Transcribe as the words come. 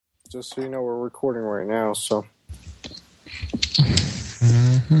just so you know, we're recording right now, so.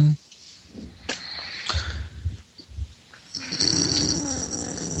 Mm-hmm.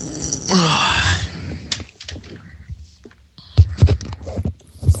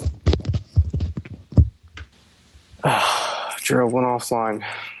 Gerald went offline.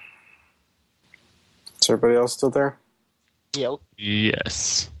 Is everybody else still there? Yep.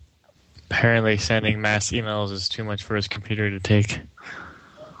 Yes. Apparently sending mass emails is too much for his computer to take.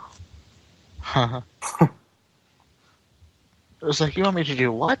 Huh. It was like, you want me to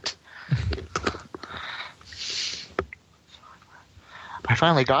do what? I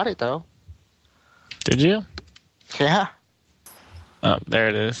finally got it, though. Did you? Yeah. Oh, there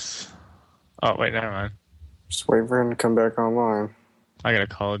it is. Oh, wait, never mind. Just waiting for him to come back online. I got a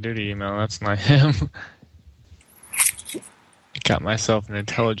Call of Duty email. That's not him. Got myself an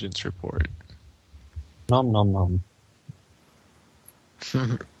intelligence report. Nom nom nom.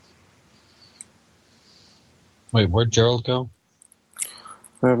 Wait, where'd Gerald go?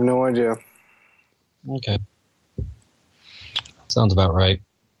 I have no idea. Okay. Sounds about right.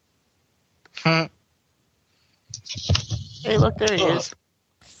 Hey, look, there he is.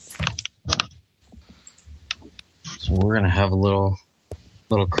 So we're gonna have a little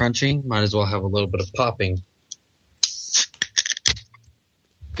crunching. Might as well have a little bit of popping.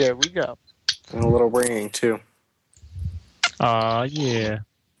 There we go. And a little ringing, too. Aw, yeah.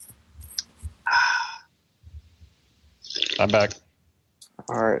 I'm back.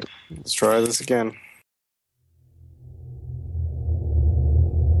 All right, let's try this again.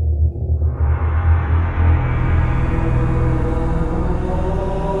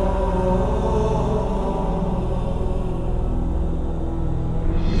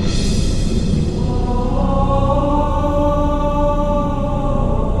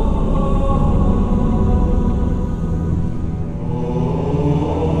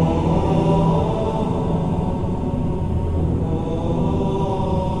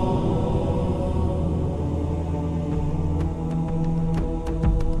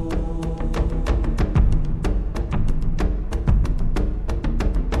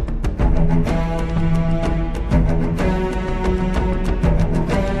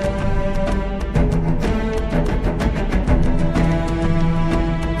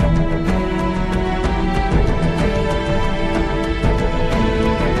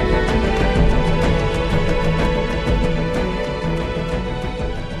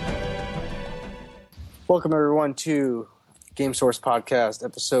 Welcome, everyone, to Game Source Podcast,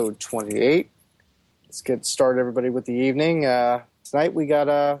 episode 28. Let's get started, everybody, with the evening. Tonight we got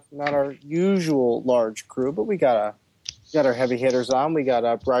not our usual large crew, but we got our heavy hitters on. We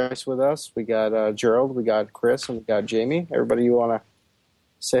got Bryce with us. We got Gerald. We got Chris, and we got Jamie. Everybody, you want to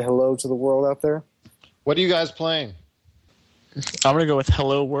say hello to the world out there? What are you guys playing? I'm going to go with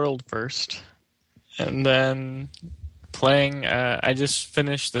Hello World first. And then playing, I just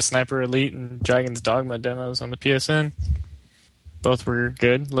finished the Sniper Elite and Dragon's Dogma demos on the PSN. Both were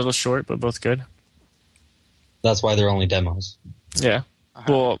good. A little short, but both good. That's why they're only demos. Yeah.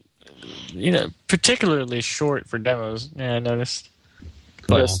 Well, particularly short for demos. Yeah, I noticed.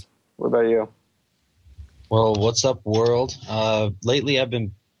 Chris, what about you? Well, what's up, world? Lately, I've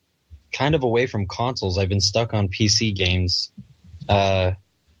been kind of away from consoles. I've been stuck on PC games.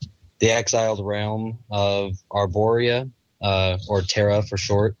 The Exiled Realm of Arborea, or Terra for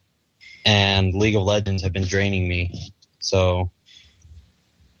short, and League of Legends have been draining me. So,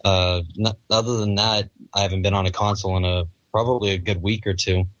 other than that, I haven't been on a console in probably a good week or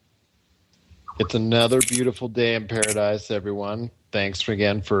two. It's another beautiful day in paradise, everyone. Thanks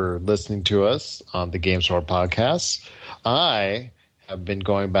again for listening to us on the Game Store podcast. I have been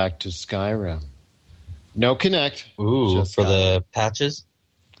going back to Skyrim. No Kinect. Ooh, just for Skyrim. the patches?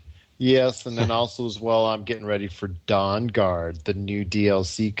 Yes, and then also as well, I'm getting ready for Dawn Guard, the new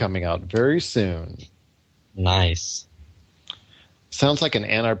DLC coming out very soon. Nice. Sounds like an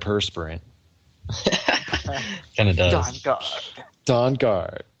antiperspirant. Kind of does. Dawn Guard. Dawn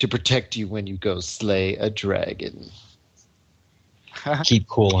Guard, to protect you when you go slay a dragon. Keep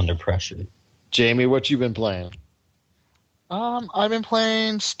cool under pressure. Jamie, what you been playing? I've been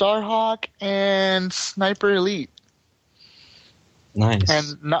playing Starhawk and Sniper Elite. Nice.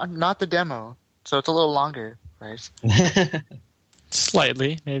 And not the demo, so it's a little longer, right?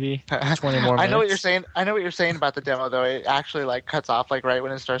 Slightly, maybe 20 more minutes. I know what you're saying. I know what you're saying about the demo, though. It actually cuts off right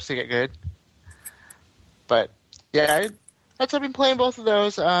when it starts to get good. But yeah, I've been playing both of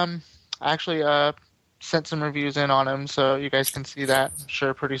those. I actually sent some reviews in on them, so you guys can see that, I'm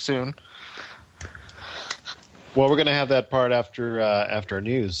sure, pretty soon. Well, we're going to have that part after our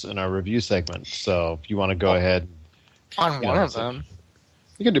news in our review segment. So if you want to go ahead. On one of them.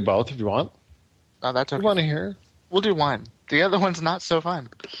 You can do both if you want. Oh, that's You okay. want to hear? We'll do one. The other one's not so fun.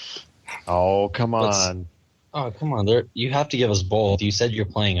 Oh, come Let's- on. Oh, come on. You have to give us both. You said you're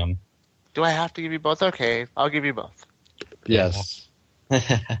playing them. Do I have to give you both? Okay, I'll give you both. Yes. You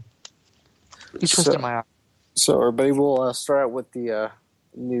twisted my arm. So everybody will start out with the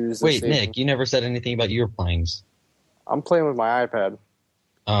news. This Wait, evening. Nick, you never said anything about your playings. I'm playing with my iPad.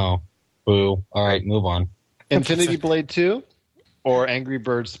 Oh, boo. All right, move on. Infinity Blade 2 or Angry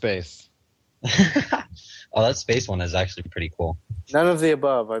Bird Space? Oh, that space one is actually pretty cool. None of the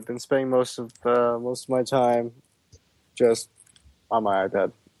above. I've been spending most of my time just on my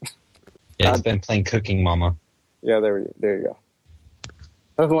iPad. Yeah, he's been playing Cooking Mama. Yeah, there you go.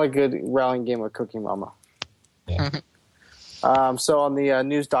 Nothing like a good rallying game of Cooking Mama. Yeah. So on the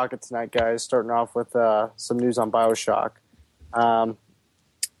news docket tonight, guys, starting off with some news on BioShock.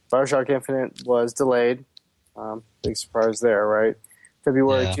 BioShock Infinite was delayed. Big surprise there, right?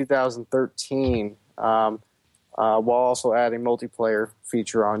 February Yeah. 2013, while also adding multiplayer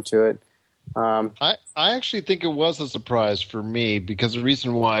feature onto it. I actually think it was a surprise for me because the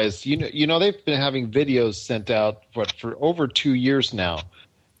reason why is you know they've been having videos sent out for over 2 years now,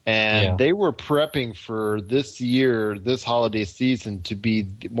 and Yeah. they were prepping for this holiday season to be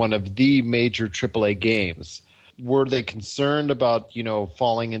one of the major AAA games. Were they concerned about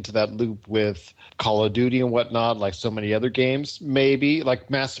falling into that loop with Call of Duty and whatnot, like so many other games? Maybe,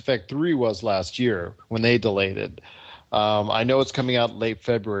 like Mass Effect 3 was last year when they delayed it. I know it's coming out late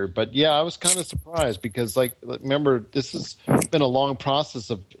February, but yeah, I was kind of surprised because, remember, this has been a long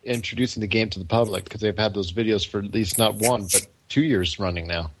process of introducing the game to the public because they've had those videos for at least not 1, but 2 years running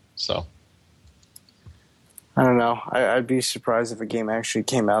now. So, I don't know. I'd be surprised if a game actually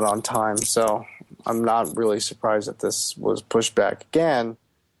came out on time. So I'm not really surprised that this was pushed back again.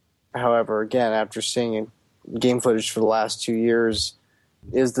 However, again, after seeing game footage for the last 2 years,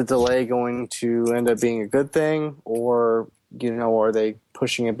 is the delay going to end up being a good thing, or are they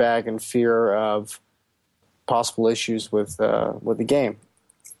pushing it back in fear of possible issues with the game?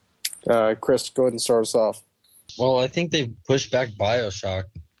 Chris, go ahead and start us off. Well, I think they pushed back BioShock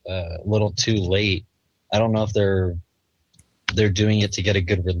a little too late. I don't know if they're doing it to get a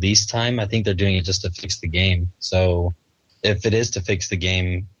good release time. I think they're doing it just to fix the game. So if it is to fix the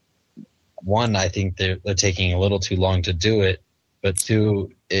game, one, I think they're taking a little too long to do it. But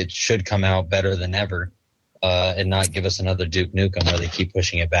two, it should come out better than ever, and not give us another Duke Nukem where they keep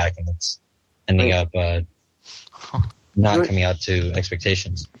pushing it back and it's ending up not coming out to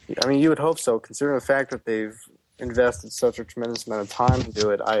expectations. I mean, you would hope so, considering the fact that they've invested such a tremendous amount of time into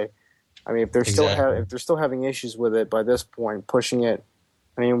it. I mean, if they're still having issues with it by this point, pushing it.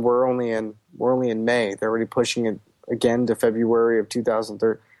 I mean, we're only in May. They're already pushing it again to February of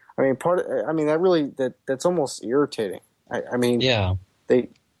 2013. I mean, that's almost irritating. I mean, Yeah. they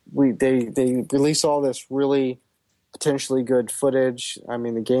release all this really potentially good footage. I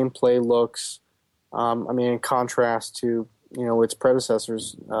mean, the gameplay looks, in contrast to its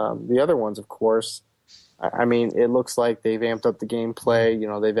predecessors, the other ones, of course. I mean, it looks like they've amped up the gameplay.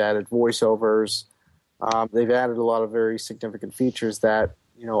 They've added voiceovers. They've added a lot of very significant features that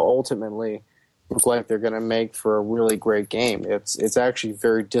ultimately look like they're going to make for a really great game. It's actually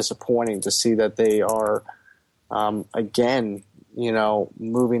very disappointing to see that they are. Again,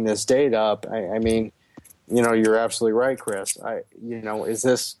 moving this date up. I mean, you're absolutely right, Chris. Is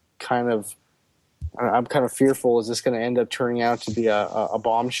this kind of? I'm kind of fearful. Is this going to end up turning out to be a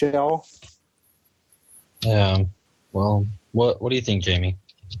bombshell? Yeah. Well, what do you think, Jamie?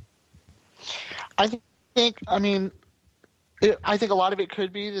 I think a lot of it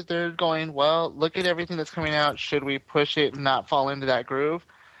could be that they're going, well, look at everything that's coming out. Should we push it and not fall into that groove?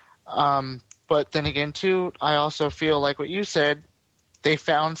 But then again, too, I also feel like what you said, they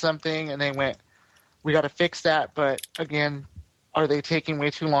found something and they went, we got to fix that. But again, are they taking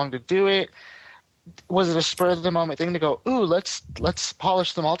way too long to do it? Was it a spur of the moment thing to go, ooh, let's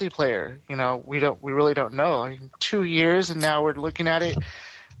polish the multiplayer? We really don't know. I mean, 2 years and now we're looking at it,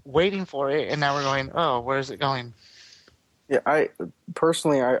 waiting for it, and now we're going, oh, where's it going? Yeah, I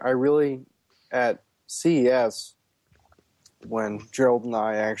really at CES, when Gerald and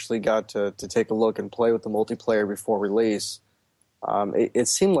I actually got to take a look and play with the multiplayer before release, it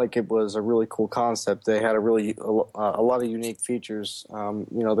seemed like it was a really cool concept. They had a lot of unique features, the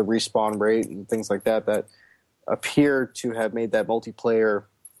respawn rate and things like that appear to have made that multiplayer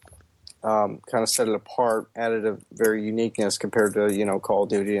kind of set it apart, added a very uniqueness compared to Call of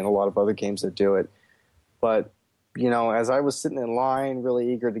Duty and a lot of other games that do it. But as I was sitting in line,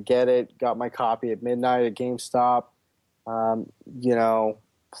 really eager to get it, got my copy at midnight at GameStop.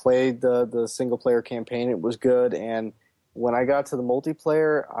 Played the single player campaign. It was good, and when I got to the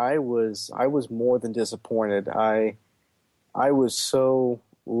multiplayer, I was more than disappointed. I was so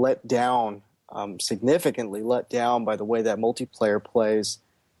let down, significantly let down by the way that multiplayer plays.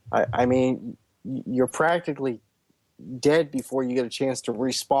 I mean, you're practically dead before you get a chance to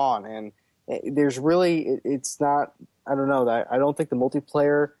respawn, and there's really, it's not, I don't know, I don't think the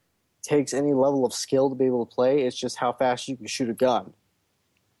multiplayer takes any level of skill to be able to play. It's just how fast you can shoot a gun.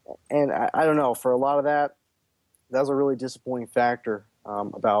 And I don't know, for a lot of that was a really disappointing factor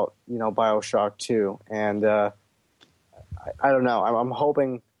about, BioShock 2. And I don't know, I'm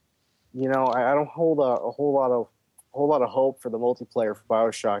hoping, I don't hold a whole lot of hope for the multiplayer for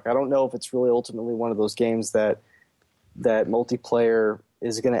BioShock. I don't know if it's really ultimately one of those games that multiplayer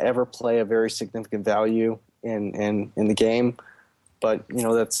is going to ever play a very significant value in the game, but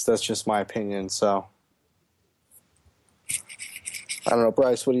that's just my opinion. So I don't know,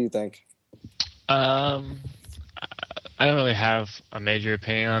 Bryce, what do you think? I don't really have a major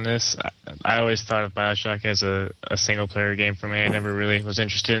opinion on this. I always thought of BioShock as a single player game for me. I never really was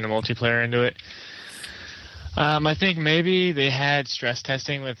interested in the multiplayer into it. I think maybe they had stress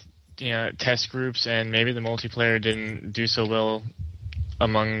testing with test groups, and maybe the multiplayer didn't do so well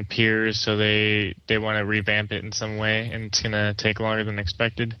among peers, so they want to revamp it in some way, and it's going to take longer than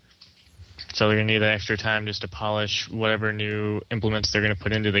expected. So they're going to need that extra time just to polish whatever new implements they're going to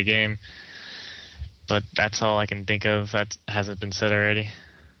put into the game. But that's all I can think of. That hasn't been said already.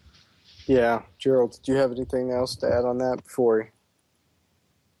 Yeah. Gerald, do you have anything else to add on that before?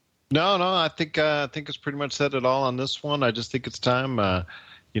 No, I think it's pretty much said it all on this one. I just think it's time,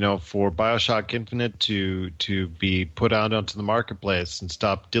 for BioShock Infinite to be put out onto the marketplace and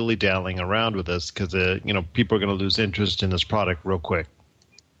stop dilly-dallying around with this, because people are going to lose interest in this product real quick.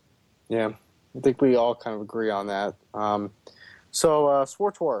 Yeah, I think we all kind of agree on that. So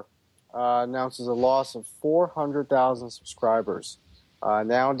SWTOR announces a loss of 400,000 subscribers,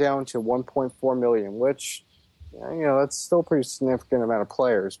 now down to 1.4 million, which, that's still a pretty significant amount of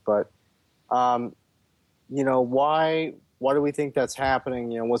players. But, why do we think that's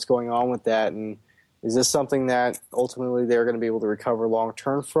happening? What's going on with that? And is this something that ultimately they're going to be able to recover long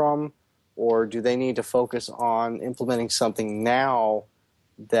term from? Or do they need to focus on implementing something now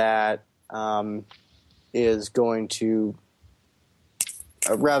that is going to,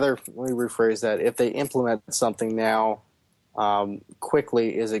 rather, let me rephrase that. If they implement something now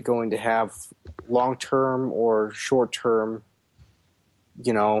quickly, is it going to have long-term or short-term,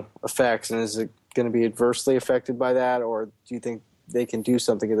 effects? And is it going to be adversely affected by that? Or do you think they can do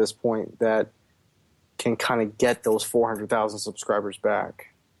something at this point that can kind of get those 400,000 subscribers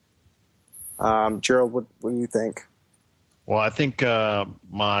back? Gerald, what do you think? Well, I think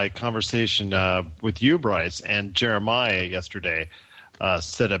my conversation with you, Bryce, and Jeremiah yesterday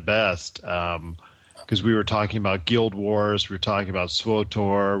said it best, because we were talking about Guild Wars, we were talking about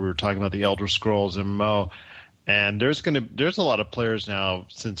SWTOR, we were talking about the Elder Scrolls MMO, and there's a lot of players now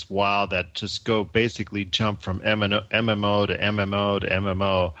since WoW that just basically jump from MMO to MMO to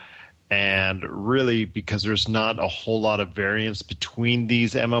MMO, and really because there's not a whole lot of variance between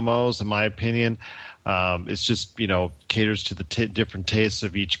these MMOs, in my opinion. It's just, caters to the different tastes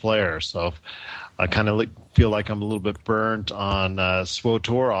of each player. So if I kind of feel like I'm a little bit burnt on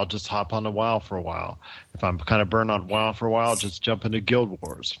SWTOR, I'll just hop on to WoW for a while. If I'm kind of burnt on WoW for a while, I'll just jump into Guild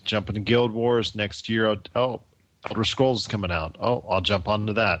Wars. Jump into Guild Wars next year. Elder Scrolls is coming out. I'll jump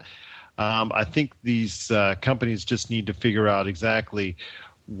onto that. I think these companies just need to figure out exactly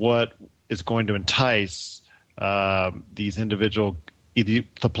what is going to entice these individual the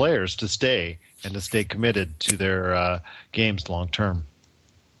players to stay and to stay committed to their games long term.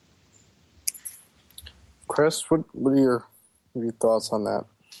 Chris, what are your thoughts on that?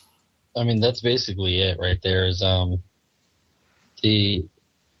 I mean, that's basically it right there. Is the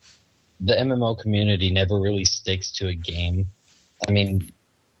MMO community never really sticks to a game. I mean,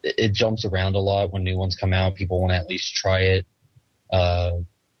 it jumps around a lot when new ones come out. People want to at least try it.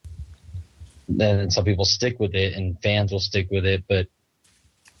 Then some people stick with it, and fans will stick with it. But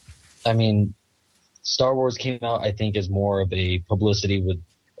I mean, Star Wars came out, I think, as more of a publicity with,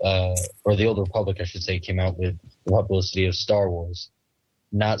 or the Old Republic, I should say, came out with the publicity of Star Wars.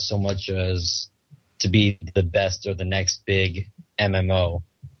 Not so much as to be the best or the next big MMO.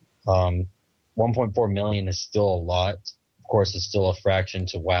 1.4 million is still a lot. Of course, it's still a fraction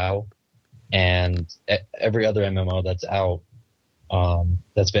to WoW. And every other MMO that's out,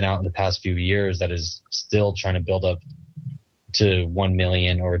 that's been out in the past few years, that is still trying to build up to 1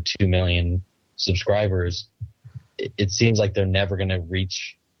 million or 2 million subscribers, it seems like they're never going to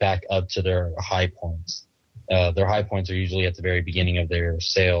reach back up to their high points. Their high points are usually at the very beginning of their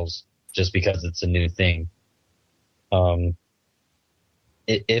sales, just because it's a new thing.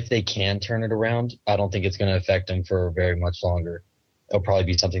 If they can turn it around, I don't think it's going to affect them for very much longer. It'll probably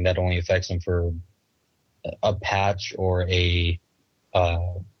be something that only affects them for a patch or an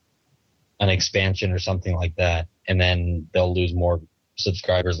expansion or something like that, and then they'll lose more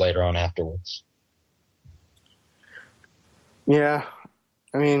subscribers later on afterwards. Yeah,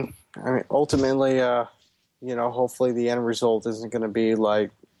 I mean, ultimately, hopefully the end result isn't going to be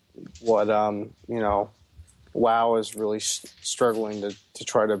like what WoW is really struggling to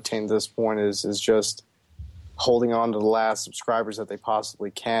try to obtain at this point is just holding on to the last subscribers that they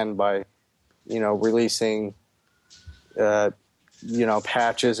possibly can by, releasing,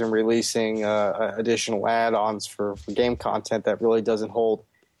 patches and releasing additional add-ons for game content that really doesn't hold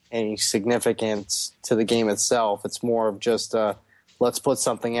any significance to the game itself. It's more of just let's put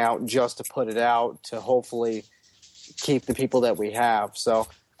something out just to put it out to hopefully keep the people that we have. So,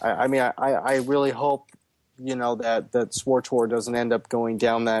 I really hope, that SWTOR doesn't end up going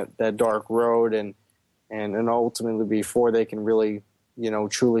down that dark road and ultimately before they can really,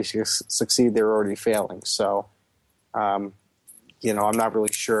 truly succeed, they're already failing. So, I'm not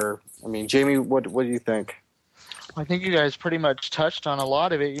really sure. I mean, Jamie, what do you think? I think you guys pretty much touched on a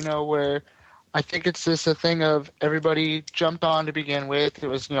lot of it, where I think it's just a thing of everybody jumped on to begin with. It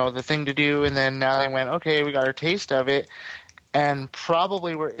was, the thing to do, and then now they went, okay, we got our taste of it, and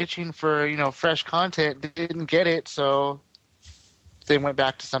probably were itching for, fresh content. They didn't get it, so they went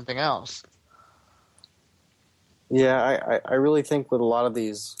back to something else. Yeah, I really think with a lot of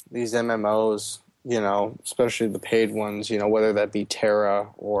these MMOs, especially the paid ones, whether that be Terra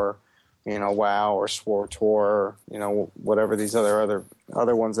or, WoW or SWTOR, or, whatever these other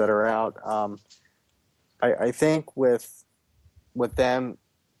ones that are out. I think with them,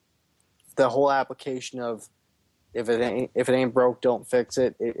 the whole application of if it ain't broke, don't fix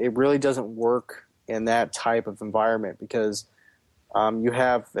it. It really doesn't work in that type of environment because you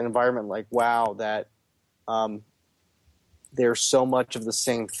have an environment like WoW that there's so much of the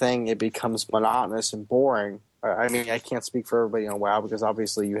same thing, it becomes monotonous and boring. I mean, I can't speak for everybody on WoW because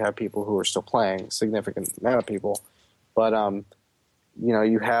obviously you have people who are still playing, significant amount of people, but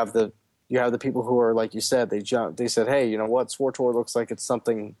you have the people who are, like you said, they said, hey, you know what, SWTOR looks like it's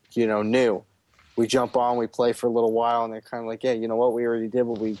something new. We jump on, we play for a little while, and they're kind of like, yeah, you know what, we already did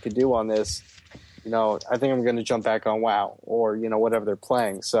what we could do on this. I think I'm going to jump back on WoW or whatever they're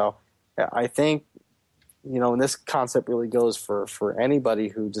playing. So I think and this concept really goes for anybody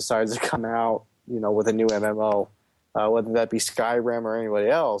who decides to come out with a new MMO, whether that be Skyrim or anybody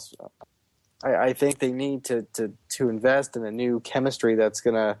else. I think they need to invest in a new chemistry that's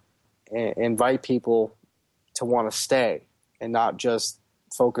going to invite people to want to stay and not just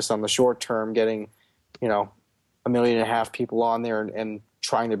focus on the short term, getting 1.5 million people on there and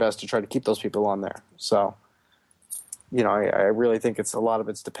trying their best to try to keep those people on there. So, I really think a lot of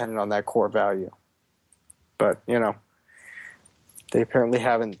it's dependent on that core value. But, they apparently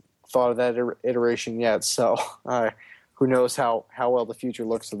haven't thought of that iteration yet. So who knows how well the future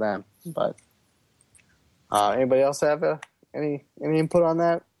looks to them. But anybody else have any input on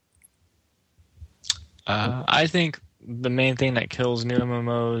that? I think the main thing that kills new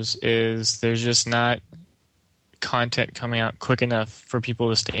MMOs is there's just not content coming out quick enough for people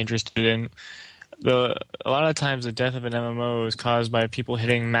to stay interested in. A lot of times the death of an MMO is caused by people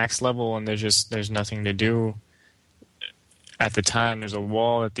hitting max level and there's nothing to do at the time. There's a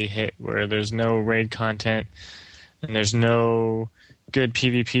wall that they hit where there's no raid content and there's no good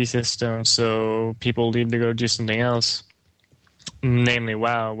PvP system, so people leave to go do something else, namely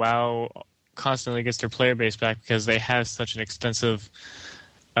WoW. WoW constantly gets their player base back because they have such an extensive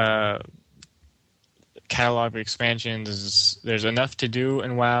catalog of expansions. There's enough to do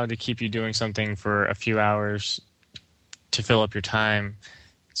in WoW to keep you doing something for a few hours to fill up your time.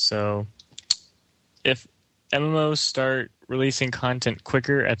 So if MMOs start releasing content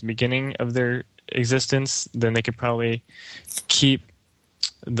quicker at the beginning of their existence, then they could probably keep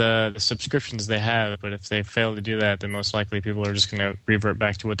the subscriptions they have. But if they fail to do that, then most likely people are just going to revert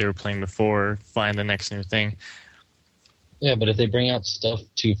back to what they were playing before, find the next new thing. Yeah, but if they bring out stuff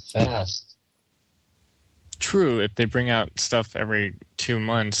too fast. True, if they bring out stuff every 2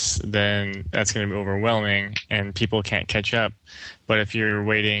 months, then that's going to be overwhelming and people can't catch up. But if you're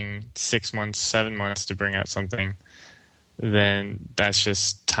waiting 6 months, 7 months to bring out something, then that's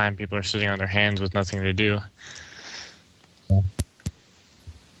just time people are sitting on their hands with nothing to do.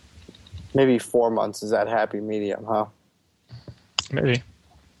 Maybe 4 months is that happy medium, huh? Maybe.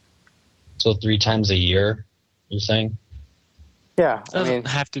 So 3 times a year, you're saying? Yeah, It doesn't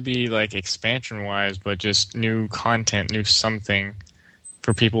have to be like expansion-wise, but just new content, new something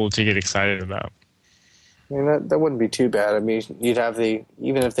for people to get excited about. I mean, that wouldn't be too bad. I mean, you'd have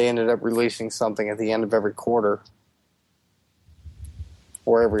even if they ended up releasing something at the end of every quarter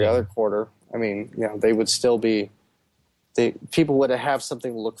or every other quarter, I mean, they would still be, people would have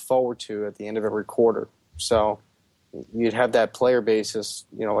something to look forward to at the end of every quarter. So you'd have that player basis,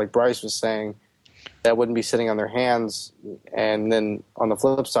 like Bryce was saying, that wouldn't be sitting on their hands. And then on the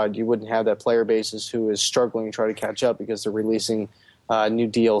flip side, you wouldn't have that player basis who is struggling to try to catch up because they're releasing new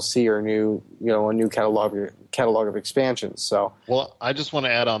DLC or a new catalog of expansions. So, well, I just want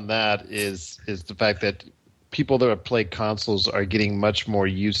to add on that is the fact that people that have played consoles are getting much more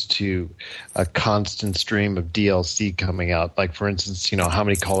used to a constant stream of DLC coming out. Like, for instance, how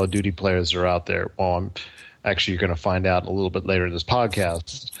many Call of Duty players are out there? Well, you're going to find out a little bit later in this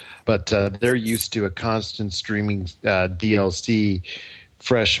podcast. But they're used to a constant streaming DLC,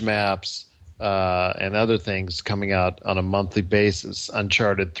 fresh maps, and other things coming out on a monthly basis.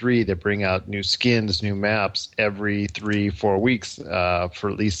 Uncharted 3, they bring out new skins, new maps every 3-4 weeks for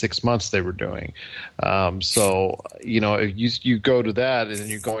at least 6 months they were doing. So, if you go to that and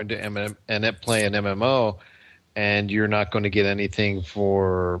you're going to play an MMO and you're not going to get anything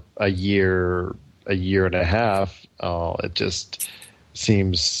for a year and a half, it just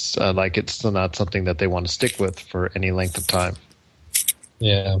seems like it's not something that they want to stick with for any length of time.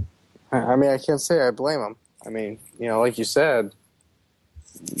 Yeah. I mean, I can't say I blame them. I mean, like you said,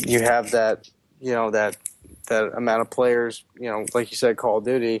 you have that, that amount of players, like you said, Call of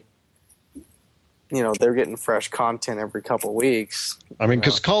Duty, they're getting fresh content every couple of weeks. I mean,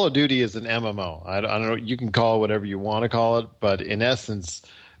 because Call of Duty is an MMO. I don't know. You can call it whatever you want to call it, but in essence,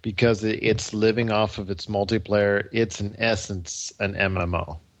 because it's living off of its multiplayer, it's in essence an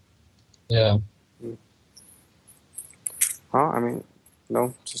MMO. Yeah. Well, I mean,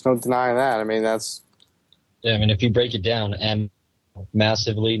 just no denying that. I mean, that's... Yeah, I mean, if you break it down, and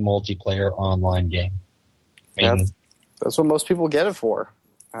massively multiplayer online game. I mean, that's what most people get it for.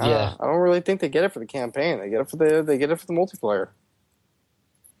 Yeah. I don't really think they get it for the campaign. They get it for the multiplayer.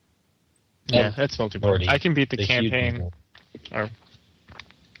 Yeah, that's multiplayer. I can beat the campaign. But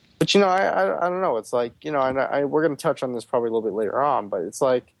I don't know. It's like we're going to touch on this probably a little bit later on. But it's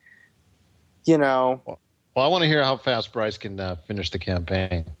like, Well, I want to hear how fast Bryce can finish the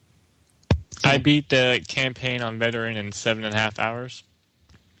campaign. I beat the campaign on veteran in 7.5 hours.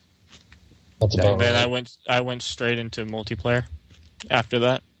 That's about And then right. I went straight into multiplayer after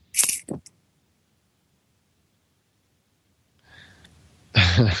that.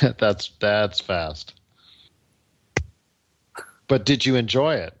 That's fast. But did you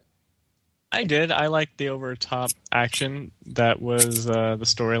enjoy it? I did. I liked the over-top action that was the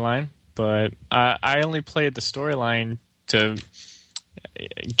storyline, but I only played the storyline to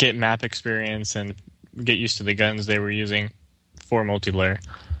get map experience and get used to the guns they were using for multiplayer.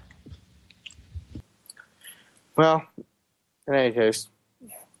 Well, in any case,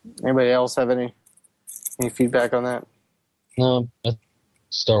 anybody else have any feedback on that? No,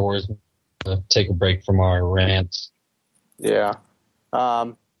 Star Wars. Take a break from our rants. Yeah.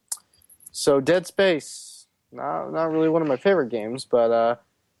 So Dead Space, not really one of my favorite games, but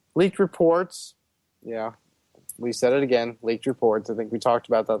leaked reports. Yeah, we said it again. Leaked reports. I think we talked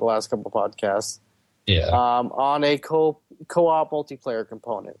about that the last couple of podcasts. Yeah. On a co-op multiplayer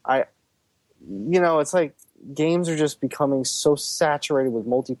component. It's like games are just becoming so saturated with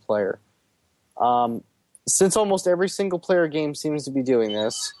multiplayer. Since almost every single player game seems to be doing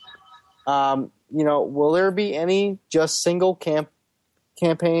this, will there be any just single campaign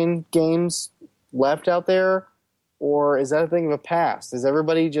games left out there, or is that a thing of the past? Is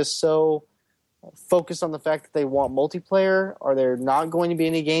everybody just so focused on the fact that they want multiplayer? Are there not going to be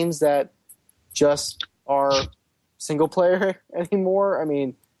any games that just are single player anymore? I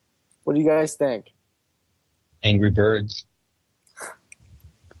mean, what do you guys think? Angry Birds.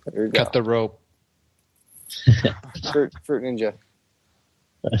 There you go. Cut the rope. Fruit Ninja.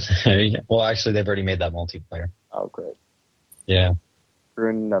 Well, actually, they've already made that multiplayer. Oh, great. Yeah.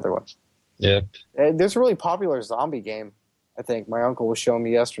 Ruined another one. Yep. There's a really popular zombie game, I think. My uncle was showing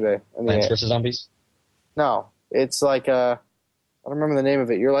me yesterday. Plants vs. Zombies? No. It's like I don't remember the name of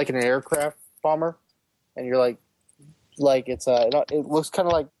it. You're like an aircraft bomber, and you're like it's it looks kind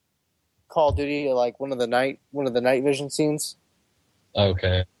of like Call of Duty, like one of the night vision scenes.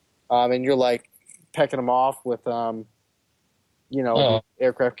 Okay. And you're like pecking them off with aircraft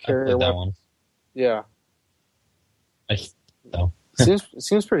I carrier played that weapons. one. Yeah. No.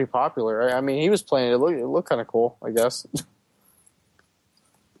 Seems pretty popular. I mean, he was playing it. It looked kind of cool, I guess.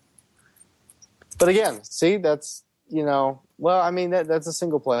 But again, see, that's well, I mean that's a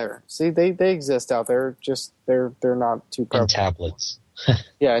single player. See, they exist out there. Just they're not too And prevalent. tablets.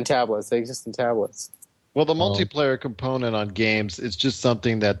 Yeah, in tablets. They exist in tablets. Well, the multiplayer component on games is just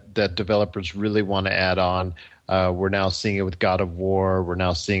something that developers really want to add on. We're now seeing it with God of War. We're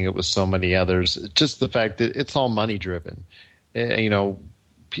now seeing it with so many others. Just the fact that it's all money driven.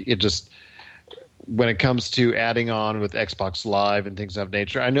 It just, when it comes to adding on with Xbox Live and things of that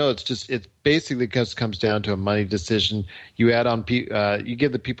nature, I know it basically comes down to a money decision. You add on, you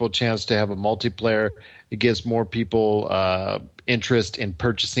give the people a chance to have a multiplayer. It gives more people interest in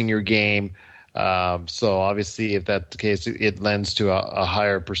purchasing your game. So obviously, if that's the case, it lends to a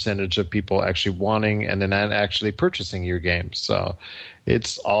higher percentage of people actually wanting and then actually purchasing your game. So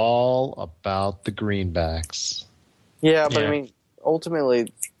it's all about the greenbacks. Yeah, but I mean,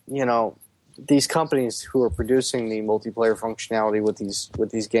 ultimately, these companies who are producing the multiplayer functionality with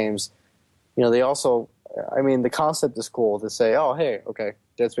these games, they also, I mean, the concept is cool to say, oh, hey, okay,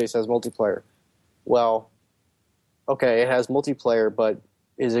 Dead Space has multiplayer. Well, okay, it has multiplayer, but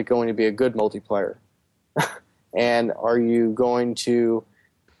is it going to be a good multiplayer? And are you going to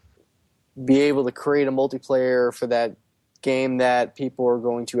be able to create a multiplayer for that game that people are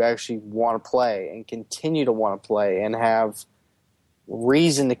going to actually want to play and continue to want to play and have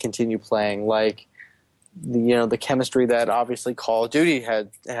reason to continue playing, like the chemistry that obviously Call of Duty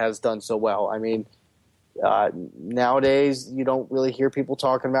has done so well. I mean, nowadays you don't really hear people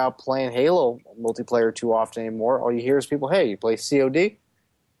talking about playing Halo multiplayer too often anymore. All you hear is people, hey, you play COD?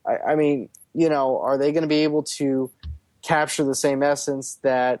 I mean, are they going to be able to capture the same essence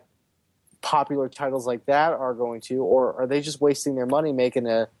that popular titles like that are going to, or are they just wasting their money making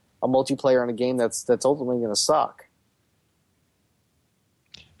a multiplayer on a game that's ultimately going to suck?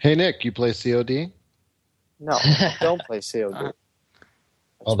 Hey, Nick, you play COD? No, don't play COD.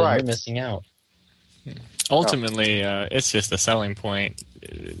 Well, then you're missing out. Ultimately, it's just a selling point.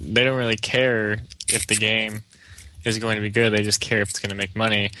 They don't really care if the game is going to be good. They just care if it's going to make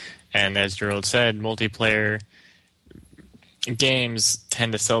money. And as Gerald said, multiplayer games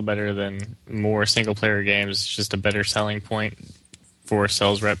tend to sell better than more single-player games. It's just a better selling point for a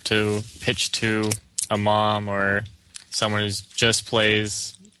sales rep to pitch to a mom or someone who just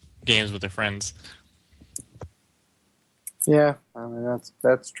plays games with their friends. Yeah, I mean,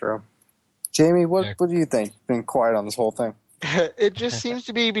 that's true. Jamie, what do you think? You've been quiet on this whole thing. It just seems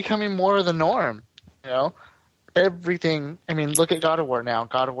to be becoming more of the norm, Everything. I mean, look at God of War now.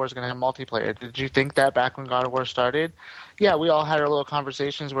 God of War is going to have multiplayer. Did you think that back when God of War started? Yeah, we all had our little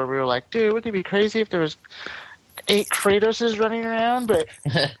conversations where we were like, dude, wouldn't it be crazy if there was 8 Kratoses running around? But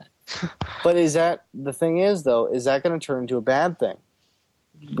But is that, the thing is, though, is that going to turn into a bad thing?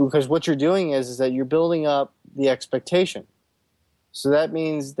 Because what you're doing is that you're building up the expectation. So that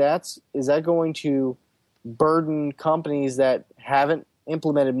means is that going to burden companies that haven't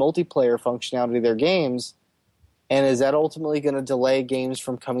implemented multiplayer functionality of their games? And is that ultimately going to delay games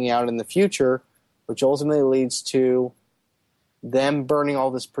from coming out in the future, which ultimately leads to them burning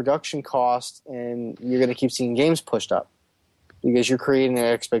all this production cost, and you're going to keep seeing games pushed up because you're creating an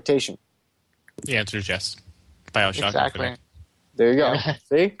expectation? The answer is yes. BioShock exactly. Infinite. There you go.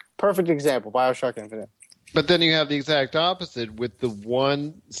 See? Perfect example, BioShock Infinite. But then you have the exact opposite with the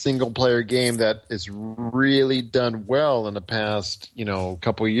one single-player game that is really done well in the past,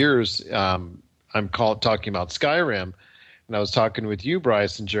 couple of years. I'm talking about Skyrim, and I was talking with you,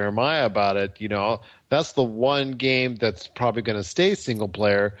 Bryce, and Jeremiah about it. That's the one game that's probably going to stay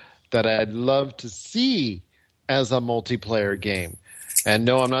single-player that I'd love to see as a multiplayer game. And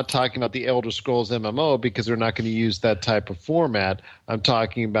no, I'm not talking about the Elder Scrolls MMO because they're not going to use that type of format. I'm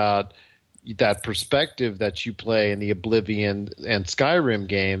talking about that perspective that you play in the Oblivion and Skyrim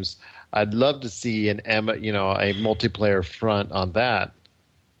games. I'd love to see a multiplayer front on that.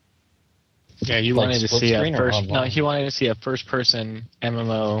 Yeah, you Like wanted to split see screen a or first. online? No, he wanted to see a first-person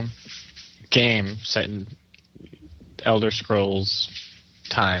MMO game set in Elder Scrolls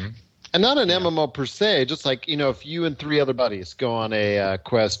time. And not an MMO per se, just like, if you and 3 other buddies go on a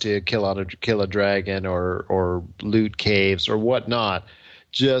quest to kill a dragon or loot caves or whatnot,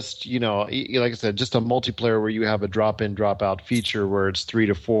 just, like I said, just a multiplayer where you have a drop-in, drop-out feature where it's 3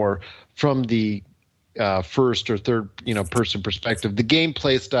 to 4 from the first or third, person perspective. The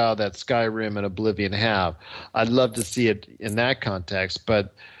gameplay style that Skyrim and Oblivion have, I'd love to see it in that context,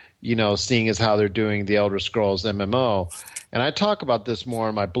 but, seeing as how they're doing the Elder Scrolls MMO. And I talk about this more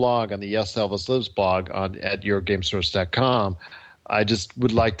on my blog, on the Yes Elvis Lives blog at yourgamesource.com. I just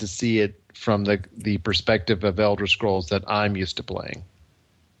would like to see it from the perspective of Elder Scrolls that I'm used to playing.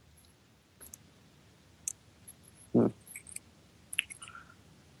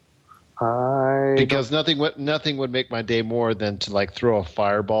 Because nothing would make my day more than to throw a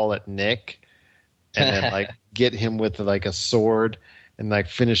fireball at Nick and then get him with a sword and like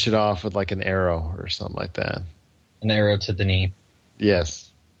finish it off with like an arrow or something like that. An arrow to the knee. Yes.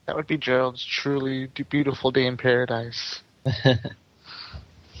 That would be Gerald's truly beautiful day in paradise.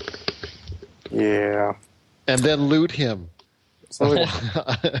 Yeah. And then loot him. Sounds like,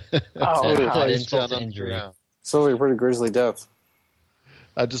 Oh, Add God. insult to injury. sounds like a pretty grisly death.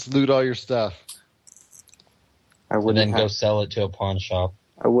 I just loot all your stuff. I And wouldn't then go have. sell it to a pawn shop.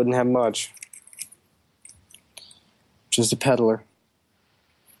 I wouldn't have much. Just a peddler.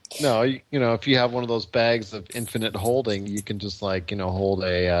 No, if you have one of those bags of infinite holding, you can just hold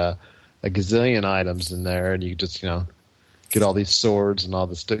a gazillion items in there, and you just get all these swords and all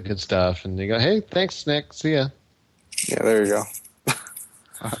this good stuff, and you go, hey, thanks, Nick, see ya. Yeah, there you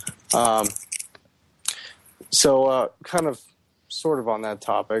go. So, kind of, sort of on that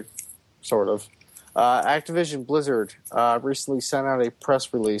topic, sort of. Activision Blizzard recently sent out a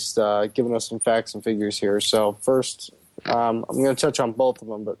press release giving us some facts and figures here. So first, I'm going to touch on both of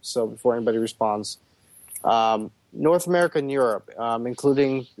them, but so before anybody responds, North America and Europe,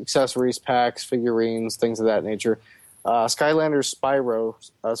 including accessories, packs, figurines, things of that nature, Skylanders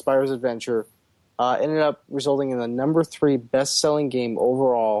Spyro's Adventure ended up resulting in the number 3 best-selling game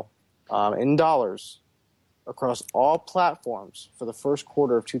overall in dollars across all platforms for the first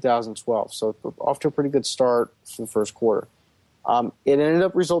quarter of 2012. So off to a pretty good start for the first quarter. It ended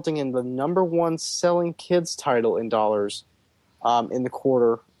up resulting in the number 1 selling kids title in dollars in the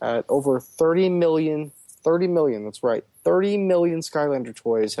quarter at over 30 million, that's right. 30 million Skylander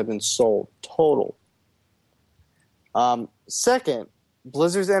toys have been sold total. Second,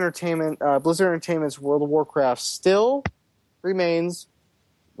 Blizzard Entertainment's World of Warcraft still remains,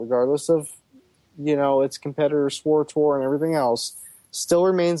 regardless of its competitor SWTOR and everything else, still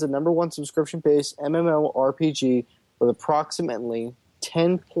remains the number 1 subscription-based MMORPG with approximately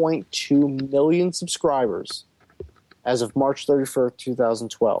 10.2 million subscribers as of March 31st,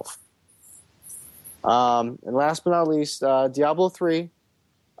 2012. And last but not least, Diablo 3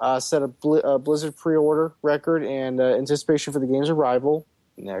 set a Blizzard pre-order record and anticipation for the game's arrival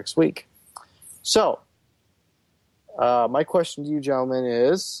next week. So, my question to you, gentlemen,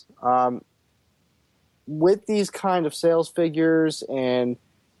 is with these kind of sales figures and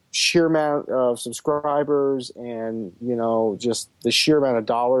sheer amount of subscribers and, just the sheer amount of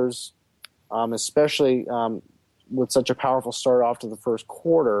dollars, especially with such a powerful start off to the first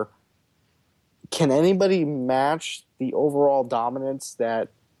quarter, can anybody match the overall dominance that,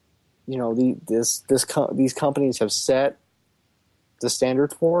 these companies have set the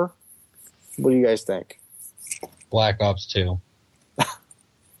standard for? What do you guys think? Black Ops 2.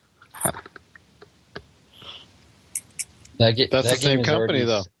 That's the same company,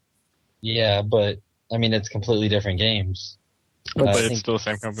 though. Yeah, but, I mean, it's completely different games. But it's still the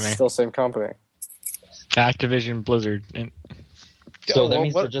same company. Still same company. Activision Blizzard. So that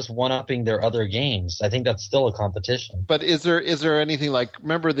means they're just one-upping their other games. I think that's still a competition. But is there anything like,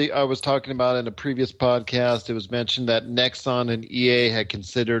 remember I was talking about in a previous podcast, it was mentioned that Nexon and EA had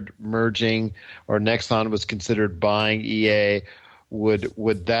considered merging, or Nexon was considered buying EA.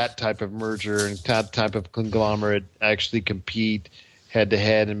 Would that type of merger and that type of conglomerate actually compete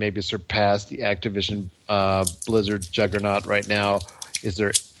head-to-head and maybe surpass the Activision Blizzard juggernaut right now? Is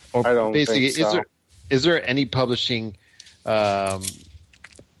there, or I don't basically, think so. Is there any publishing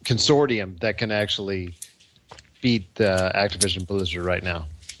consortium that can actually beat Activision Blizzard right now?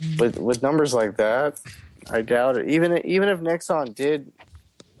 With numbers like that, I doubt it. Even if Nexon did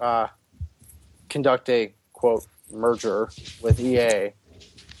conduct a quote merger with EA,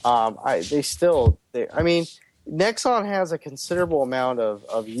 Nexon has a considerable amount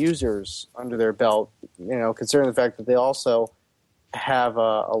of users under their belt. Considering the fact that they also have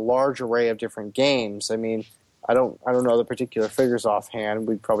a large array of different games. I mean, I don't know the particular figures offhand.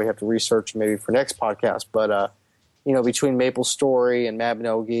 We'd probably have to research maybe for next podcast. But between MapleStory and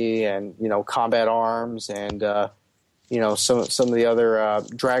Mabinogi and Combat Arms and some of the other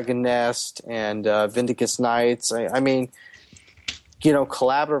Dragon Nest and Vindicus Knights. I mean,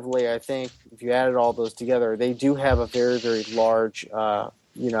 collaboratively, I think if you added all those together, they do have a very, very large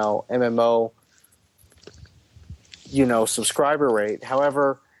MMO subscriber rate.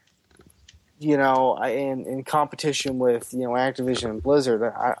 However, in competition with Activision and Blizzard,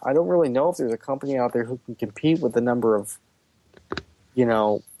 I don't really know if there's a company out there who can compete with the number of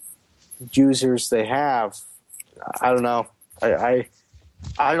users they have. I don't know. I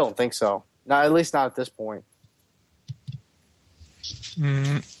don't think so. Not, at least not at this point.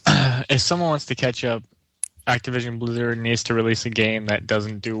 If someone wants to catch up, Activision Blizzard needs to release a game that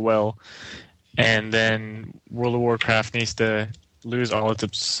doesn't do well, and then World of Warcraft needs to lose all its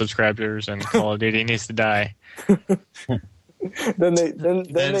subscribers, and Call of Duty needs to die. then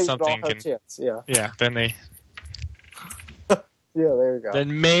they all something have can. chance. Yeah. Yeah, then Yeah, there you go.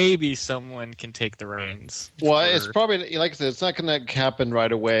 then maybe someone can take the reins. Well, it's probably, like I said, it's not going to happen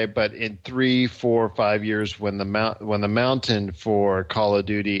right away. But in 3, 4, 5 years, when the mountain for Call of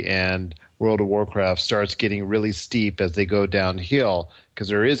Duty and World of Warcraft starts getting really steep as they go downhill, because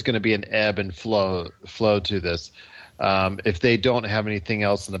there is going to be an ebb and flow to this. If they don't have anything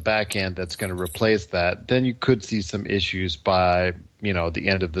else in the back end that's going to replace that, then you could see some issues by the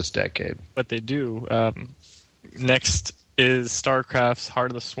end of this decade. But they do. Next is StarCraft's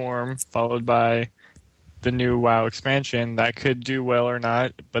Heart of the Swarm, followed by the new WoW expansion. That could do well or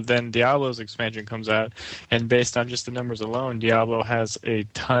not, but then Diablo's expansion comes out, and based on just the numbers alone, Diablo has a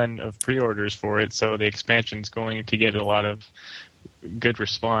ton of pre-orders for it, so the expansion's going to get a lot of good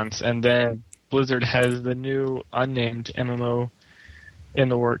response. And then Blizzard has the new unnamed MMO in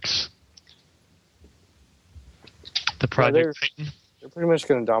the works. The Project Titan. They're pretty much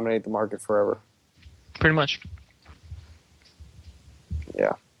going to dominate the market forever. Pretty much.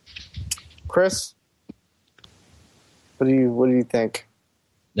 Yeah. Chris, what do you think?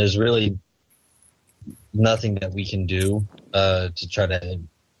 There's really nothing that we can do to try to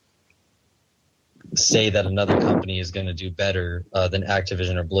say that another company is going to do better than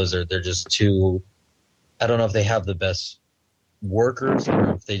Activision or Blizzard. They're just too. I don't know if they have the best workers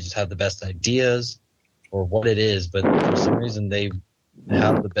or if they just have the best ideas or what it is, but for some reason they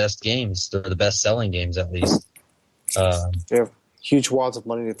have the best games. They're the best selling games, at least. They have huge wads of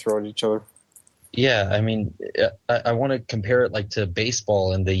money to throw at each other. Yeah, I mean, I want to compare it like to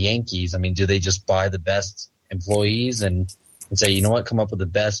baseball and the Yankees. I mean, do they just buy the best employees and say, you know what, come up with the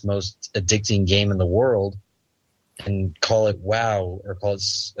best, most addicting game in the world and call it WoW or call it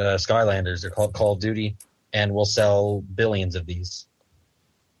Skylanders or call it Call of Duty, and we'll sell billions of these.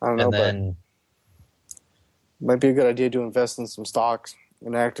 I don't know, and then, but it might be a good idea to invest in some stocks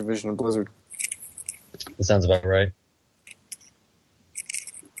in Activision and Blizzard. that sounds about right.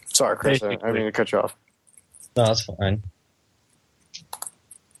 Sorry, Chris, I didn't mean to cut you off. No, that's fine.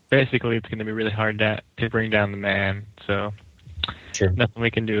 Basically, it's going to be really hard to bring down the man, so Sure. nothing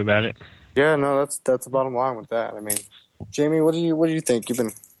we can do about it. Yeah, no, that's the bottom line with that. I mean, Jamie, what do you think?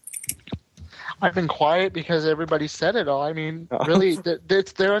 I've been quiet because everybody said it all. I mean, really,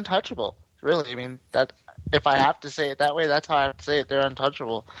 they're untouchable. Really, I mean, that if I have to say it that way, that's how I have to say it. They're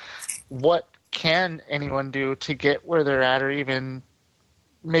untouchable. What can anyone do to get where they're at, or even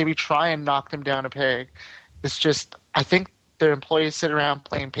maybe try and knock them down a peg? It's just, I think their employees sit around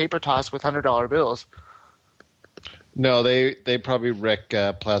playing paper toss with $100 bills. No, they probably wreck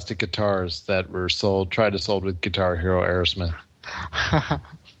plastic guitars that were tried to sold with Guitar Hero Aerosmith.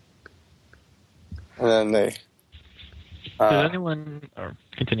 And then they... Does anyone... Or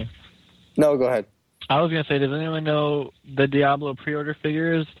continue. No, go ahead. I was going to say, does anyone know the Diablo pre-order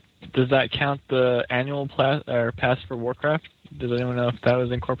figures? Does that count the annual pass for Warcraft? Does anyone know if that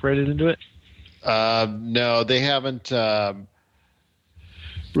was incorporated into it? No, they haven't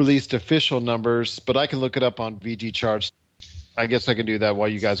released official numbers, but I can look it up on VG Charts. I guess I can do that while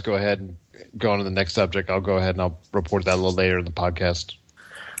you guys go ahead and go on to the next subject. I'll go ahead and I'll report that a little later in the podcast.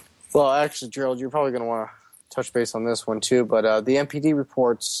 Well, actually, Gerald, you're probably going to want to touch base on this one too, but the NPD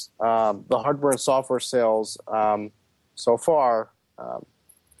reports the hardware and software sales so far,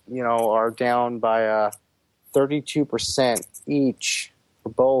 are down by 32% each for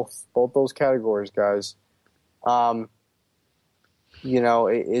both those categories, guys.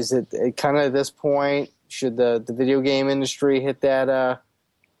 Is it kind of at this point, should the video game industry hit that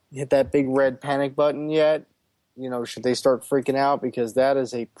big red panic button yet? Should they start freaking out? Because that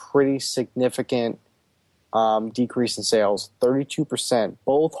is a pretty significant decrease in sales, 32%,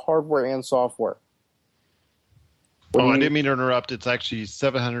 both hardware and software. I didn't mean to interrupt. It's actually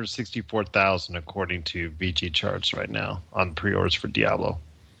 764,000 according to VG Charts right now on pre-orders for Diablo.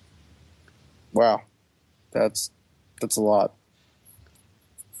 Wow, that's a lot.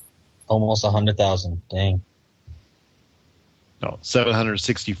 Almost 100,000. Dang. No,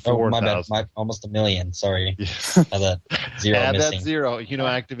 764,000. My bad. Almost 1 million. Sorry. That zero Add missing. that zero.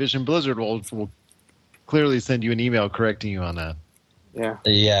 Activision Blizzard will clearly send you an email correcting you on that. Yeah.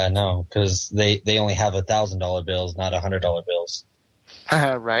 Yeah, no, because they only have $1,000 bills, not $100 bills.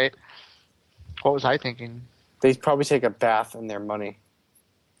 Right. What was I thinking? They probably take a bath in their money.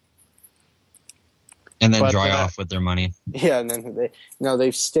 And then dry off with their money. Yeah, and then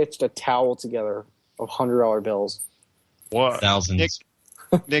they've stitched a towel together of $100 bills. What? Thousands.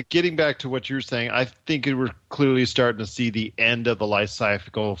 Nick, getting back to what you're saying, I think we're clearly starting to see the end of the life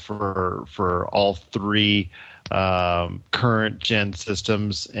cycle for all three current gen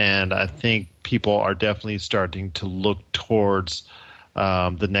systems, and I think people are definitely starting to look towards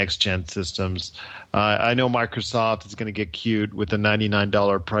the next gen systems. I know Microsoft is going to get cute with a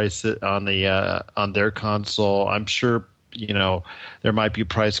 $99 price on their console. I'm sure there might be a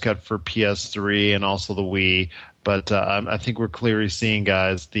price cut for PS3 and also the Wii. But I think we're clearly seeing,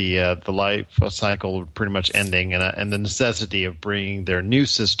 guys, the life cycle pretty much ending, and the necessity of bringing their new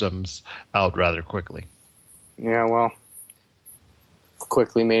systems out rather quickly. Yeah, well,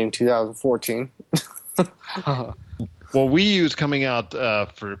 quickly made in 2014. Well, Wii U is coming out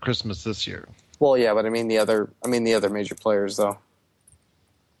for Christmas this year. Well, yeah, but I mean the other major players, though.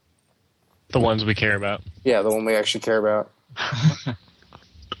 The ones we care about. Yeah, the one we actually care about.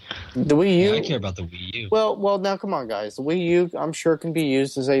 The Wii U. Yeah, I care about the Wii U. Well, now come on, guys. The Wii U, I'm sure, can be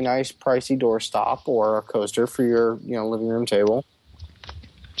used as a nice, pricey doorstop or a coaster for your, living room table.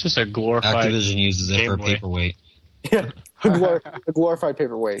 Just a glorified. Activision uses it for a paperweight. Yeah, a glorified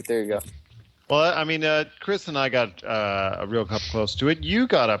paperweight. There you go. Well, I mean, Chris and I got real up close to it. You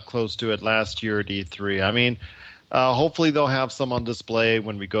got up close to it last year at E3. I mean, hopefully they'll have some on display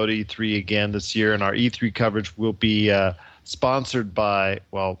when we go to E3 again this year, and our E3 coverage will be sponsored by,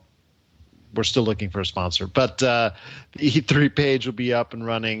 well, we're still looking for a sponsor, but the E3 page will be up and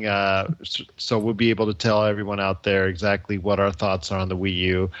running, so we'll be able to tell everyone out there exactly what our thoughts are on the Wii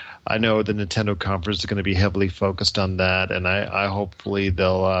U. I know the Nintendo conference is going to be heavily focused on that, and I hopefully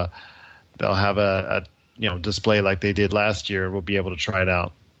they'll have a display like they did last year. We'll be able to try it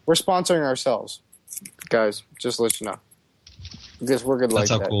out. We're sponsoring ourselves, guys. Just to let you know, because we're good like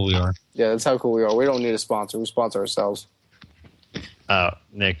that. That's how cool we are. Yeah, that's how cool we are. We don't need a sponsor. We sponsor ourselves.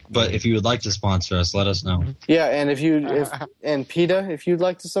 Nick, but if you would like to sponsor us, let us know. Yeah, and and PETA, if you'd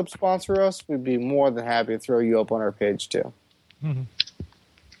like to sub-sponsor us, we'd be more than happy to throw you up on our page too. Mm-hmm.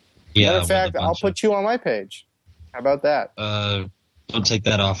 Yeah, matter of fact, I'll put you on my page. How about that? Don't take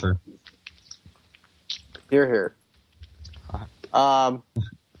that offer. Here.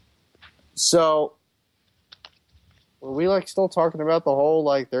 So, were we still talking about the whole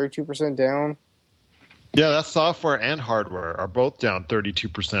 32% down? Yeah, that's software and hardware are both down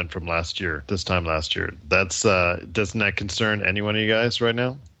 32% from this time last year. That's doesn't that concern any one of you guys right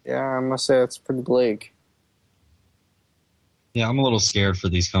now? Yeah, I must say it's pretty bleak. Yeah, I'm a little scared for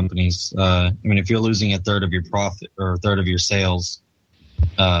these companies. I mean, if you're losing a third of your profit or a third of your sales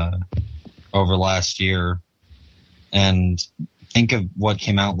over last year, and think of what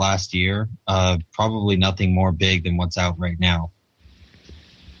came out last year, probably nothing more big than what's out right now.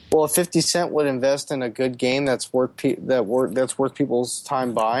 Well, if 50 Cent would invest in a good game that's worth people's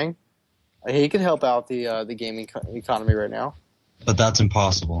time buying, he could help out the gaming economy right now. But that's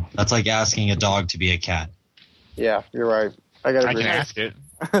impossible. That's like asking a dog to be a cat. Yeah, you're right. I can ask it.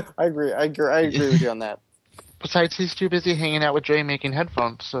 I agree with you on that. Besides, he's too busy hanging out with Dre making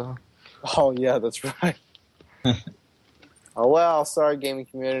headphones. So. Oh yeah, that's right. Oh well, sorry, gaming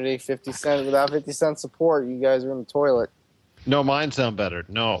community. 50 Cent without 50 Cent support, you guys are in the toilet. No, mine sound better.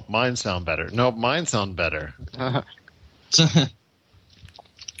 No, mine sound better. No, mine sound better. Can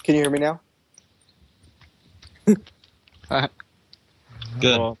you hear me now? Good.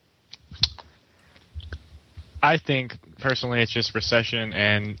 Well, I think personally it's just recession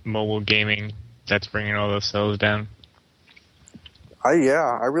and mobile gaming that's bringing all those sales down. I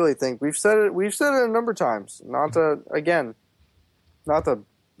really think we've said it a number of times. Not to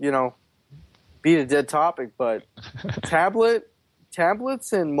beat a dead topic, but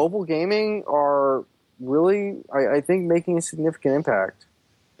tablets and mobile gaming are really, I think, making a significant impact.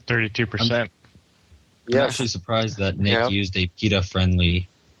 32%. I'm actually surprised that Nick used a PETA-friendly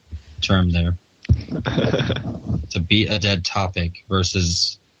term there. To beat a dead topic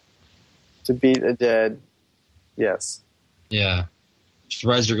versus... To beat a dead... Yes. Yeah.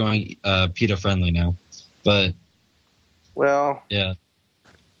 Surprised you're going PETA-friendly now. But... Well... Yeah.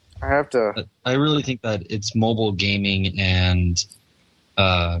 I have to... I really think that it's mobile gaming and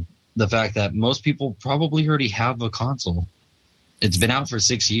the fact that most people probably already have a console. It's been out for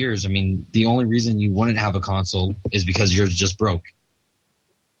 6 years. I mean, the only reason you wouldn't have a console is because yours just broke.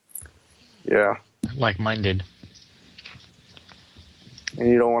 Yeah. Like mine did. And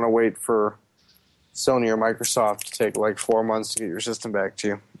you don't want to wait for Sony or Microsoft to take 4 months to get your system back to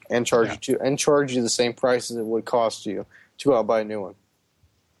you and charge you the same price as it would cost you to go out and buy a new one.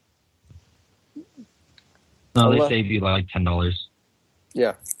 No, they save you $10.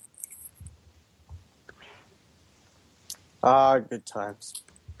 Yeah. Good times.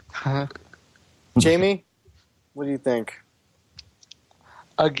 Jamie, what do you think?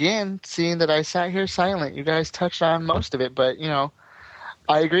 Again, seeing that I sat here silent, you guys touched on most of it, but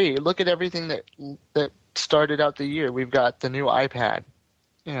I agree. Look at everything that started out the year, we've got the new iPad,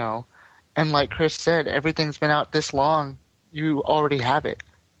 you know, and like Chris said, everything's been out this long. You already have it.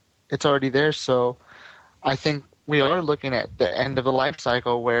 It's already there. So I think we are looking at the end of the life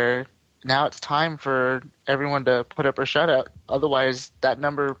cycle where now it's time for everyone to put up or shut up. Otherwise, that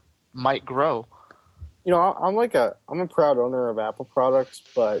number might grow. You know, I'm a proud owner of Apple products,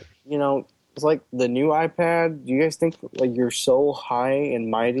 but you know, it's like the new iPad. Do you guys think like you're so high and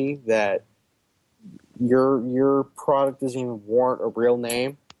mighty that your product doesn't even warrant a real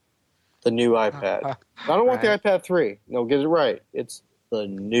name? The new iPad. I don't want the iPad 3. No, get it right. It's the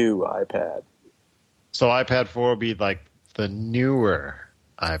new iPad. So iPad 4 will be like the newer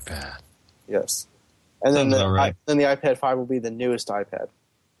iPad. Yes. And then then the iPad 5 will be the newest iPad.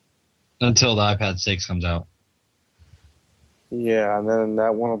 Until the iPad 6 comes out. Yeah, and then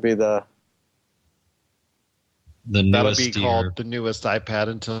that one will be the That'll newest be called the newest iPad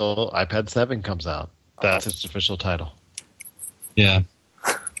until iPad 7 comes out. That's its official title. Yeah.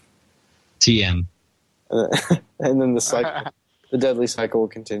 TM. And then the cycle, the deadly cycle will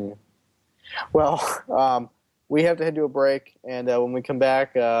continue. Well, we have to head to a break, and when we come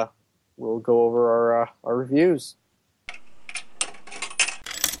back, we'll go over our reviews.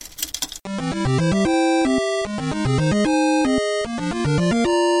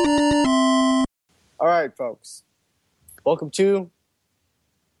 All right, folks. Welcome to...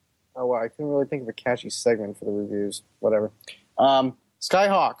 Oh, wow, I couldn't really think of a catchy segment for the reviews. Whatever.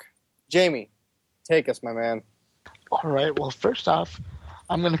 Skyhawk. Jamie, take us, my man. All right. Well, first off,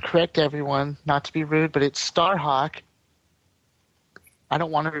 I'm going to correct everyone, not to be rude, but it's Starhawk. I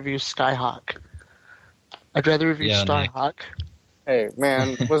don't want to review Skyhawk. I'd rather review Starhawk. Hey,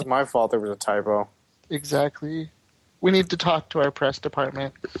 man, it was my fault there was a typo. Exactly. We need to talk to our press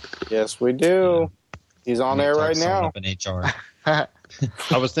department. Yes, we do. He's on there right now. Up in HR. I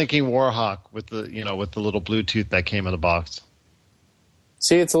was thinking Warhawk with the little Bluetooth that came in the box.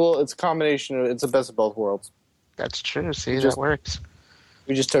 See, it's a combination. It's the best of both worlds. That's true. See, that works.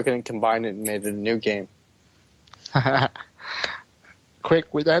 We just took it and combined it and made it a new game.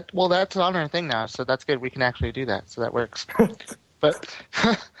 Quick with that. Well, that's on our thing now, so that's good. We can actually do that, so that works. But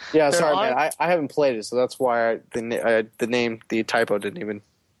yeah, sorry, man. I haven't played it, so that's why the typo didn't even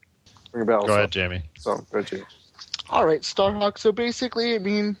ring a bell. Go ahead, Jamie. So go to. All right, Starhawk. So basically, I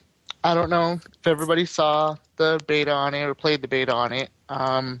mean, I don't know if everybody saw the beta on it or played the beta on it.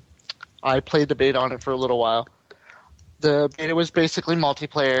 I played the beta on it for a little while. The beta was basically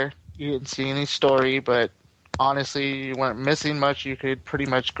multiplayer. You didn't see any story, but honestly, you weren't missing much. You could pretty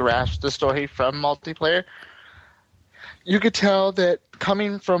much grasp the story from multiplayer. You could tell that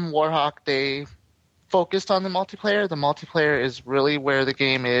coming from Warhawk, they focused on the multiplayer. The multiplayer is really where the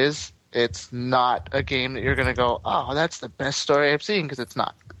game is. It's not a game that you're going to go, oh, that's the best story I've seen, because it's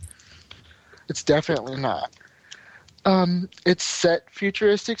not. It's definitely not. It's set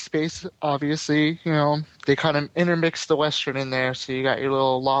futuristic space, obviously. You know, they kind of intermix the Western in there, so you got your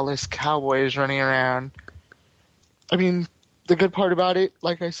little lawless cowboys running around. I mean, the good part about it,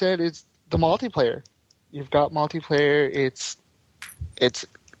 like I said, is the multiplayer. You've got multiplayer. It's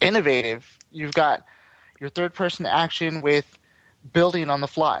innovative. You've got your third-person action with building on the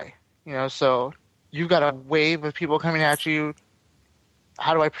fly. You know, so you've got a wave of people coming at you.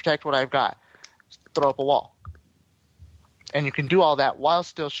 How do I protect what I've got? Throw up a wall. And you can do all that while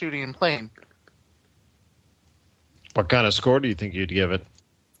still shooting and playing. What kind of score do you think you'd give it?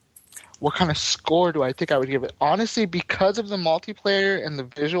 What kind of score do I think I would give it? Honestly, because of the multiplayer and the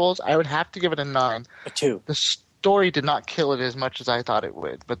visuals, I would have to give it a 9. A 2. The story did not kill it as much as I thought it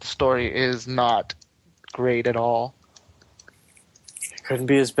would, but the story is not great at all. It couldn't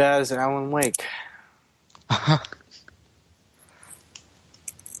be as bad as Alan Wake.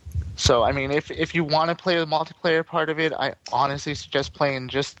 So, I mean, if you want to play the multiplayer part of it, I honestly suggest playing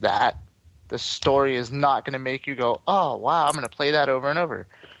just that. The story is not going to make you go, oh, wow, I'm going to play that over and over.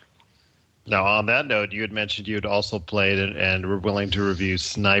 Now, on that note, you had mentioned you had also played and were willing to review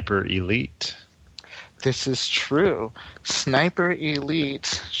Sniper Elite. This is true. Sniper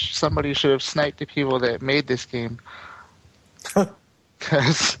Elite. Somebody should have sniped the people that made this game.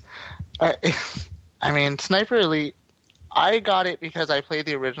 Because, I mean, Sniper Elite, I got it because I played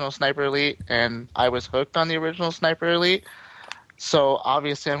the original Sniper Elite, and I was hooked on the original Sniper Elite. So,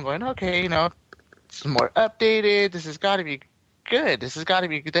 obviously, I'm going, okay, you know, it's more updated. This has got to be good. This has got to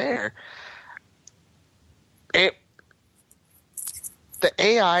be there. The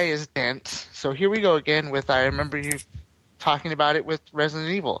AI is dense. So here we go again with, I remember you talking about it with Resident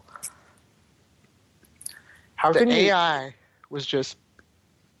Evil. AI was just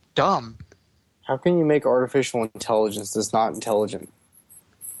dumb. How can you make artificial intelligence that's not intelligent?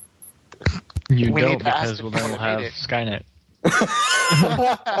 You We don't need to ask because the well, people then we'll that have made Skynet.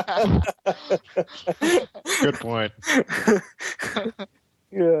 Good point.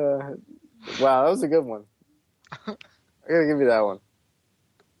 Yeah. Wow, that was a good one. I gotta give you that one.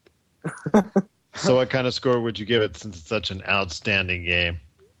 So what kind of score would you give it since it's such an outstanding game?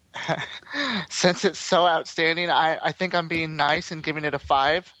 Since it's so outstanding, I think I'm being nice and giving it a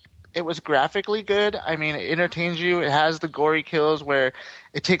 5. It was graphically good. I mean, it entertains you. It has the gory kills where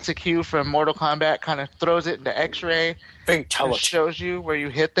it takes a cue from Mortal Kombat, kind of throws it into X-ray, and Fatality. shows you where you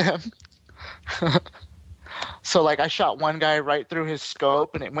hit them. So, like, I shot one guy right through his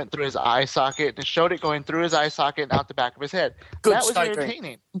scope, and it went through his eye socket, and it showed it going through his eye socket and out the back of his head. Good That was sniping.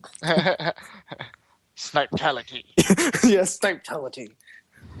 entertaining. Snipetality. Yes, fatality.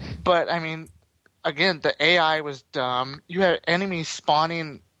 But, I mean, again, the AI was dumb. You had enemies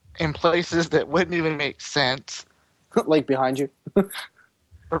spawning in places that wouldn't even make sense. Like behind you.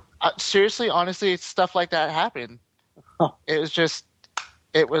 Seriously, honestly, stuff like that happened. Huh.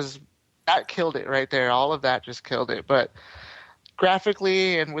 That killed it right there. All of that just killed it. But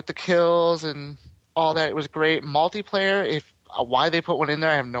graphically and with the kills and all that, it was great. Multiplayer, why they put one in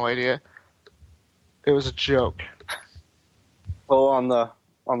there, I have no idea. It was a joke. Well, on the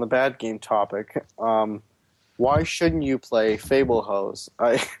bad game topic, why shouldn't you play Fable Hose?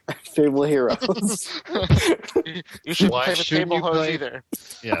 Fable Heroes. You shouldn't Why play the shouldn't table you hose play- either.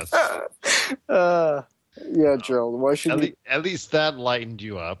 Yes. Yeah, Gerald. Why shouldn't you? At least that lightened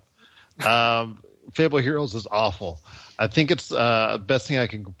you up. Fable Heroes is awful. I think it's the best thing I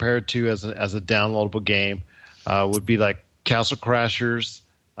can compare it to as a downloadable game would be like Castle Crashers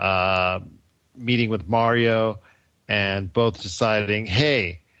meeting with Mario and both deciding,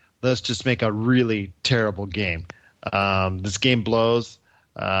 hey, let's just make a really terrible game. This game blows.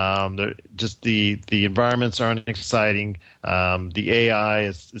 Just the environments aren't exciting. The AI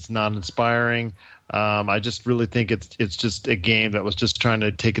is not inspiring. I just really think it's just a game that was just trying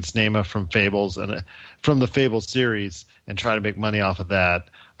to take its name up from Fables and from the Fable series and try to make money off of that.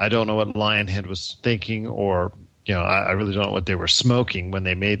 I don't know what Lionhead was thinking, or I really don't know what they were smoking when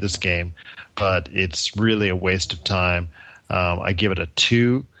they made this game, but it's really a waste of time. I give it a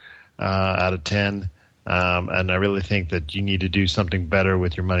 2 out of 10, and I really think that you need to do something better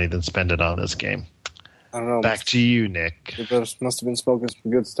with your money than spend it on this game. I don't know. Back to you, Nick. They must have been smoking some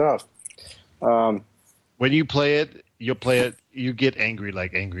good stuff. When you play it, you get angry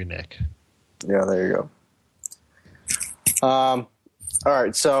like Angry Nick. Yeah, there you go. All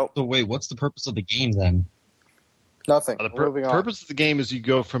right, so So wait, what's the purpose of the game then? nothing. The Moving on. purpose of the game is you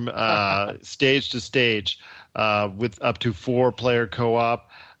go from stage to stage with up to 4-player co-op,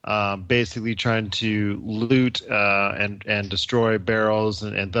 basically trying to loot and destroy barrels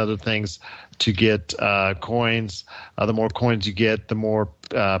and other things to get coins. The more coins you get, the more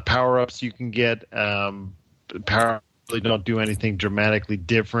power-ups you can get. Power really don't do anything dramatically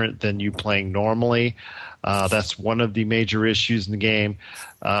different than you playing normally. That's one of the major issues in the game.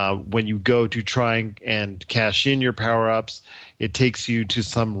 When you go to try and cash in your power-ups, it takes you to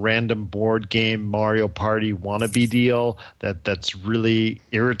some random board game Mario Party wannabe deal that's really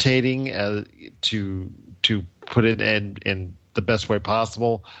irritating to put it in the best way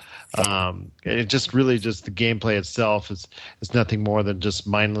possible. It just really just the gameplay itself is nothing more than just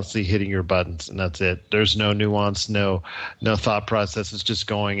mindlessly hitting your buttons, and that's it. There's no nuance, no thought process. It's just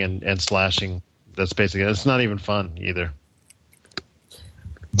going and slashing. That's basically it. It's not even fun either.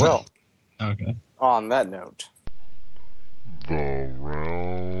 Well, Okay. on that note, The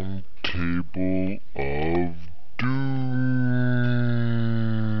Round Table of Doom.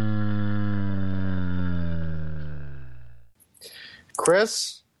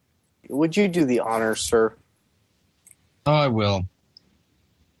 Chris, would you do the honors, sir? Oh, I will.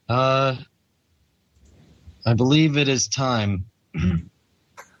 I believe it is time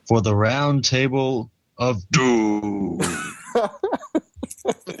for the round table of doom.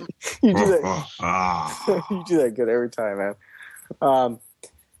 You do that. You do that good every time, man.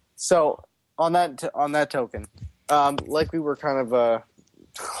 So on that token, like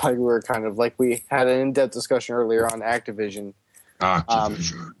we had an in-depth discussion earlier on Activision.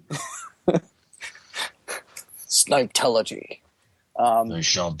 Snipetelogy. They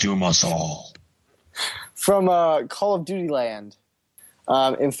shall doom us all. From Call of Duty Land,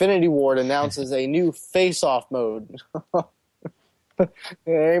 Infinity Ward announces a new face-off mode.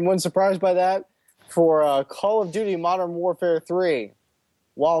 Anyone surprised by that? For Call of Duty Modern Warfare 3,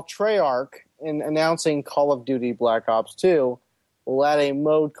 while Treyarch, in announcing Call of Duty Black Ops 2, will add a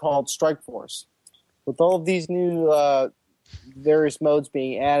mode called Strike Force. With all of these new various modes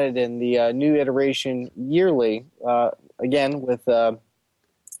being added in the new iteration yearly, again with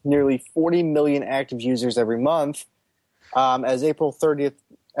nearly 40 million active users every month. As of April 30,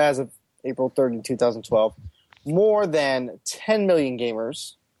 2012, more than 10 million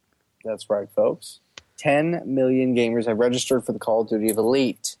gamers, that's right, folks, 10 million gamers have registered for the Call of Duty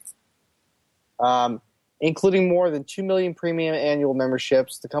Elite. Including more than 2 million premium annual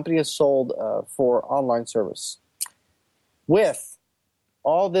memberships, the company has sold for online service. With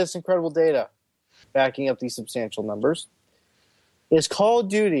all this incredible data backing up these substantial numbers, is Call of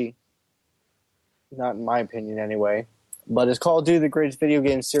Duty, not in my opinion anyway, but is Call of Duty the greatest video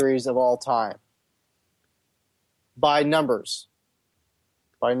game series of all time? By numbers.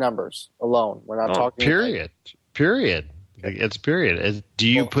 By numbers alone. We're not talking... Period. It's period. Do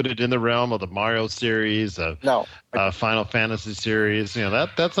you put it in the realm of the Mario series, no, Final Fantasy series?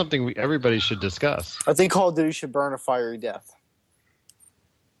 That's something everybody should discuss. I think Call of Duty should burn a fiery death.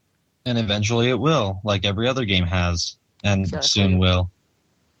 And eventually it will, like every other game has, and Exactly. soon will.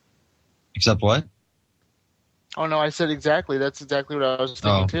 Except what? Oh no, I said exactly. That's exactly what I was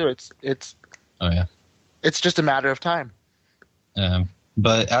thinking too. It's Oh yeah. It's just a matter of time.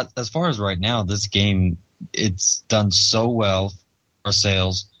 But as far as right now, this game, it's done so well for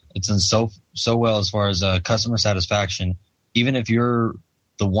sales. It's done so well as far as customer satisfaction. Even if you're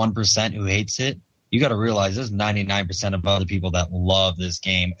the 1% who hates it, you got to realize there's 99% of other people that love this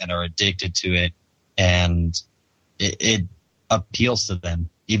game and are addicted to it, and it appeals to them.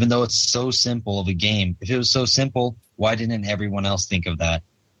 Even though it's so simple of a game, if it was so simple, why didn't everyone else think of that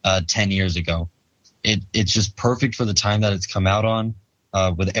 10 years ago? It's just perfect for the time that it's come out on.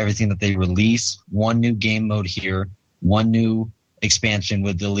 With everything that they release, one new game mode here, one new expansion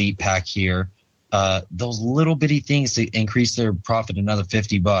with the Elite Pack here, those little bitty things to increase their profit another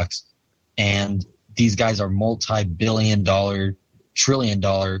 $50, and these guys are multi-billion-dollar,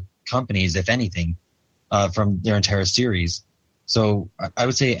 trillion-dollar companies, if anything, from their entire series. So I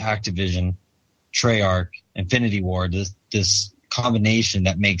would say Activision, Treyarch, Infinity Ward, this combination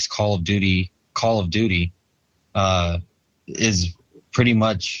that makes Call of Duty is pretty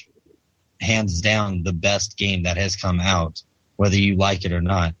much hands down the best game that has come out, whether you like it or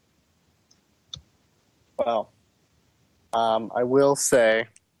not. Well, I will say,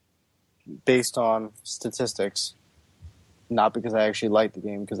 based on statistics, not because I actually like the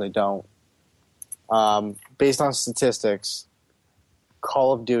game, because I don't, based on statistics,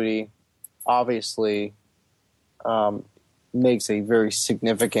 Call of Duty obviously makes a very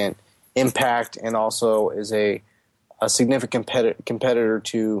significant impact and also is a significant competitor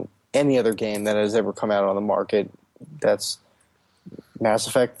to any other game that has ever come out on the market. That's Mass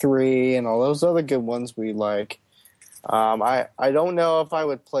Effect 3 and all those other good ones we like. I don't know if I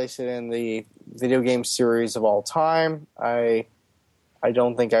would place it in the video game series of all time. I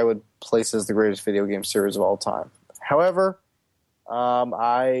don't think I would place it as the greatest video game series of all time. However,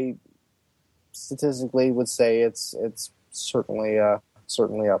 I statistically would say it's certainly up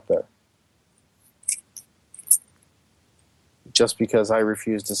there. Just because I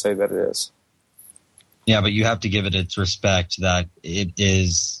refuse to say that it is. Yeah, but you have to give it its respect that it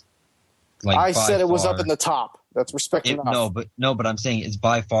is. Like, I said it was up in the top. That's respect enough. No, but I'm saying it's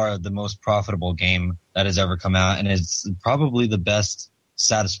by far the most profitable game that has ever come out, and it's probably the best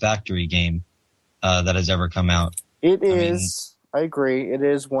satisfactory game that has ever come out. It is. I agree. It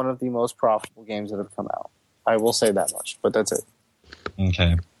is one of the most profitable games that have come out. I will say that much, but that's it.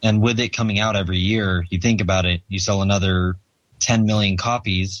 Okay. And with it coming out every year, you think about it, you sell another 10 million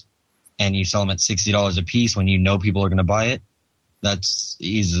copies and you sell them at $60 a piece when you know people are going to buy it. That's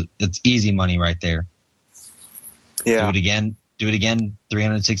easy. It's easy money right there. Yeah. Do it again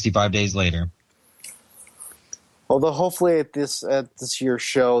 365 days later. Although hopefully at this year's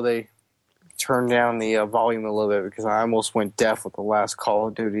show they turn down the volume a little bit, because I almost went deaf with the last Call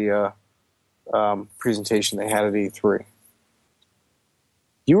of Duty presentation they had at E3.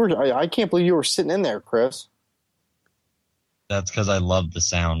 I can't believe you were sitting in there, Chris. That's because I love the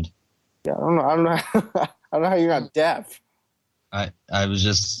sound. Yeah, I don't know. I don't know how you're not deaf. I was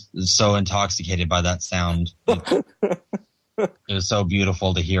just so intoxicated by that sound. It was so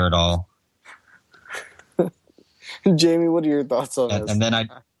beautiful to hear it all. Jamie, what are your thoughts on this?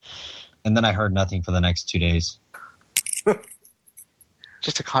 And then I heard nothing for the next 2 days.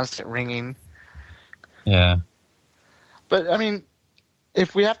 Just a constant ringing. Yeah. But I mean,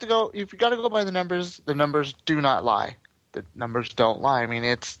 if we got to go by the numbers do not lie. The numbers don't lie. I mean,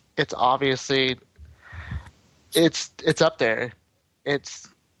 it's obviously it's up there.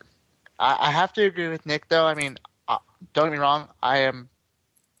 I have to agree with Nick though. I mean, don't get me wrong. I am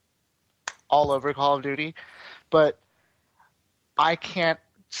all over Call of Duty, but I can't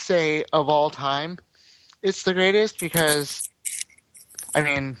say of all time it's the greatest, because I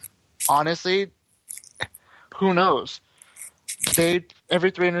mean, honestly, who knows?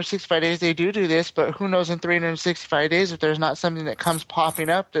 Every 365 days they do this, but who knows in 365 days if there's not something that comes popping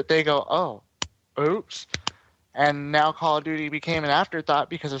up that they go, oh, oops. And now Call of Duty became an afterthought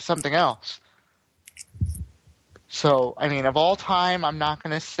because of something else. So, I mean, of all time, I'm not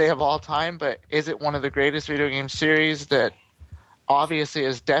going to say of all time, but is it one of the greatest video game series that obviously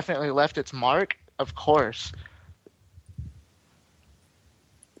has definitely left its mark? Of course.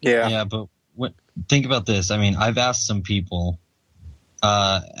 Yeah, but think about this. I mean, I've asked some people,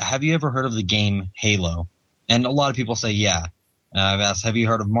 have you ever heard of the game Halo? And a lot of people say yeah. I've asked, have you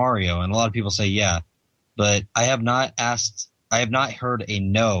heard of Mario? And a lot of people say yeah. But I have not heard a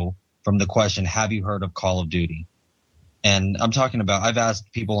no from the question, have you heard of Call of Duty? And I'm talking about, I've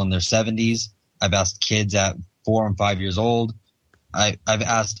asked people in their 70s. I've asked kids at 4 and 5 years old. I've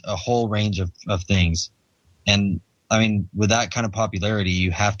asked a whole range of things. And I mean, with that kind of popularity,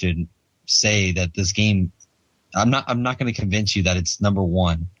 you have to say that this game, I'm not going to convince you that it's number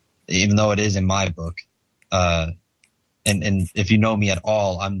one, even though it is in my book. And if you know me at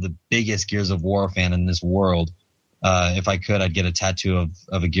all, I'm the biggest Gears of War fan in this world. If I could, I'd get a tattoo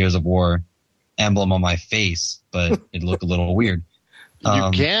of a Gears of War emblem on my face, but it'd look a little weird.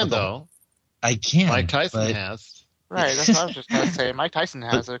 You can, though. I can. Mike Tyson has. Right, that's what I was just going to say. Mike Tyson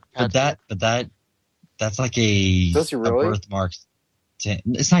has a tattoo. That's like a, Does he really? a birthmark.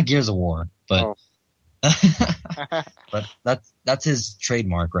 It's not Gears of War, but but that's his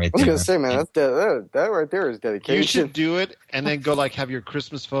trademark right I was there. going to say, man, that right there is dedication. You should do it and then go have your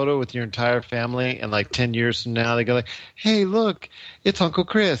Christmas photo with your entire family, and 10 years from now they go hey, look, it's Uncle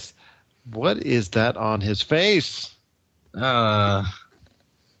Chris. What is that on his face? You act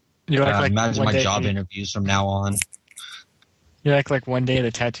imagine my day, job interviews from now on. You act like one day the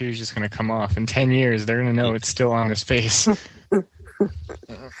tattoo is just going to come off. In 10 years, they're going to know it's still on his face.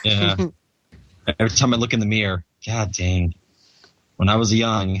 Yeah. Every time I look in the mirror, God dang. When I was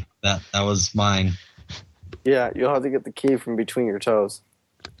young, that was mine. Yeah, you'll have to get the key from between your toes.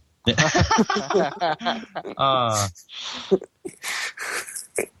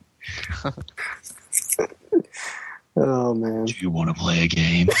 Oh, man. Do you want to play a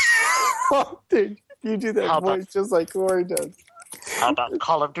game? Oh, dude, you do that voice just like Corey does. How about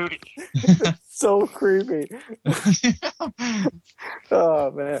Call of Duty? So creepy. Oh,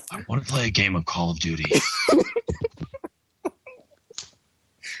 man. I want to play a game of Call of Duty.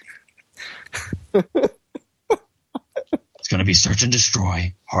 It's going to be search and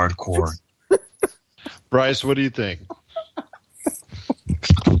destroy, hardcore. Bryce, what do you think?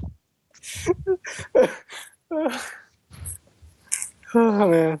 Oh,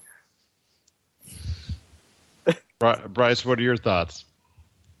 man. Bryce, what are your thoughts?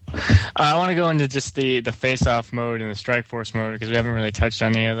 I want to go into just the face-off mode and the strike force mode because we haven't really touched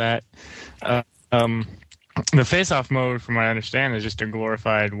on any of that. The face-off mode, from what I understand, is just a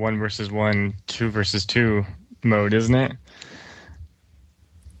glorified 1 versus 1, 2 versus 2 mode, isn't it?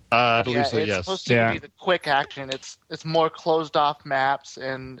 I believe so, it's yes. supposed to be the quick action. It's more closed off maps,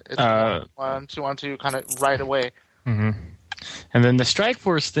 and it's 1-2-1-2 kind of right away. Mm-hmm. And then the strike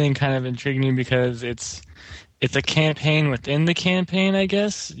force thing kind of intrigued me because it's a campaign within the campaign, I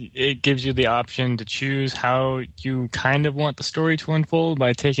guess. It gives you the option to choose how you kind of want the story to unfold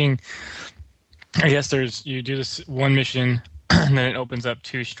by taking, I guess you do this one mission and then it opens up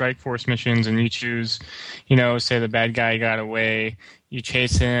 2 strike force missions and you choose, say the bad guy got away, you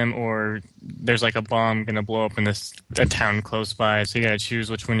chase him, or there's a bomb going to blow up in a town close by. So you got to choose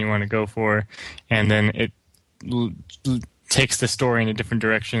which one you want to go for. And then it takes the story in a different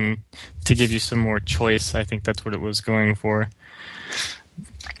direction to give you some more choice. I think that's what it was going for.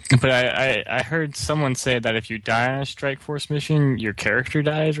 But I heard someone say that if you die on a Strike Force mission, your character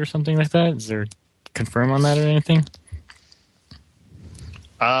dies or something like that. Is there confirm on that or anything?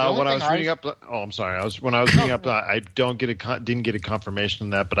 When I was reading up, I'm sorry. When I was reading up, I didn't get a confirmation on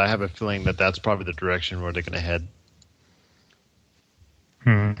that, but I have a feeling that that's probably the direction where they're going to head.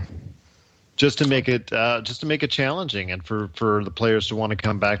 Just to make it challenging, and for the players to want to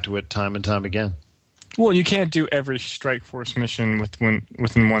come back to it time and time again. Well, you can't do every Strike Force mission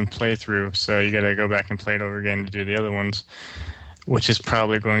within one playthrough, so you got to go back and play it over again to do the other ones, which is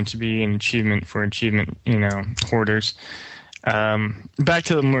probably going to be an achievement for achievement, hoarders. Back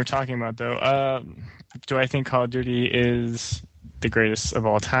to what we were talking about, though. Do I think Call of Duty is the greatest of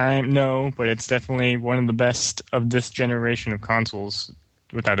all time? No, but it's definitely one of the best of this generation of consoles,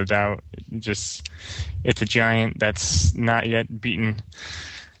 without a doubt. It's a giant that's not yet beaten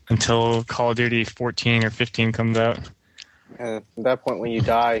until Call of Duty 14 or 15 comes out. At that point, when you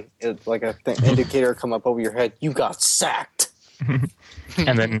die, it's like an indicator come up over your head. You got sacked.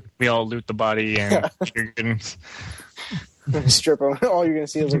 And then we all loot the body and Strip him. All you're gonna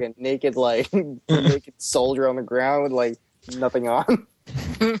see is like a naked, naked soldier on the ground with like nothing on.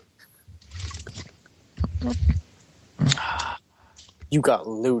 You got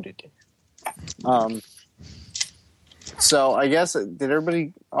looted. So I guess did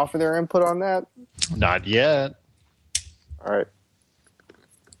everybody offer their input on that? Not yet. All right.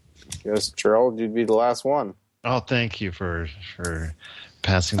 Yes, Gerald, you'd be the last one. Oh, thank you for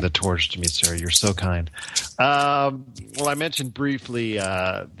passing the torch to me, sir. You're so kind. Well, I mentioned briefly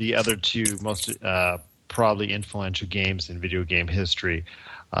the other two most probably influential games in video game history,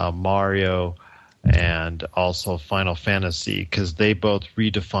 Mario and also Final Fantasy, because they both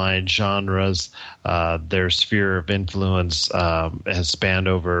redefined genres. Their sphere of influence has spanned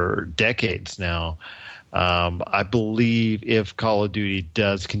over decades now. I believe if Call of Duty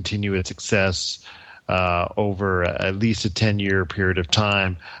does continue its success over at least a 10-year period of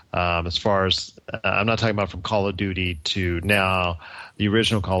time, as far as I'm not talking about from Call of Duty to now, the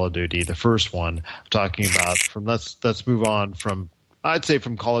original Call of Duty, the first one. I'm talking about from let's move on from, I'd say,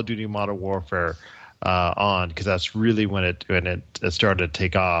 from Call of Duty Modern Warfare on, because that's really when it started to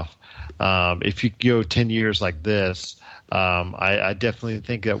take off. If you go 10 years like this, I definitely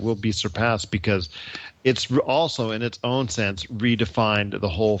think that will be surpassed, because it's also, in its own sense, redefined the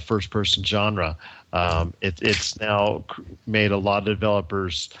whole first-person genre. It's now made a lot of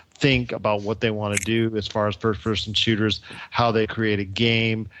developers think about what they want to do as far as first-person shooters, how they create a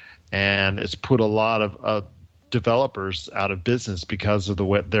game, and it's put a lot of developers out of business because of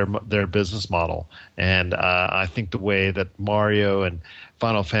their business model. And I think the way that Mario and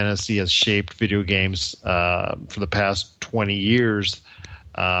Final Fantasy has shaped video games for the past 20 years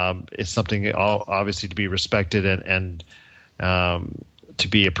is something obviously to be respected and to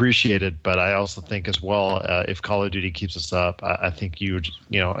be appreciated. But I also think as well, if Call of Duty keeps us up, I think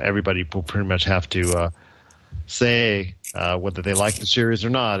everybody will pretty much have to say whether they like the series or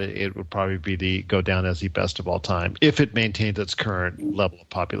not. It would probably go down as the best of all time if it maintains its current level of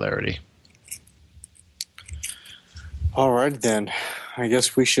popularity. All right, then. I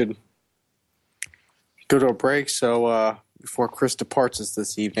guess we should go to a break. So before Chris departs us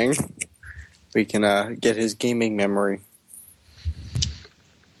this evening, we can get his gaming memory.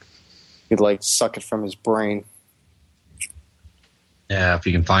 He'd suck it from his brain. Yeah, if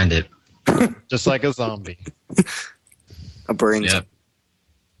you can find it. Just like a zombie. A brain. Yep.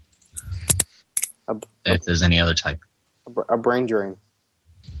 If there's any other type. A brain drain.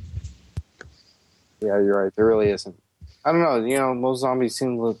 Yeah, you're right. There really isn't. I don't know. Most zombies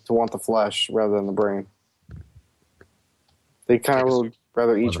seem to want the flesh rather than the brain. They kind of would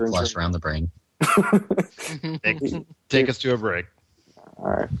rather eat your flesh around the brain. Take us to a break.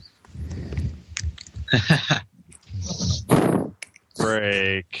 All right.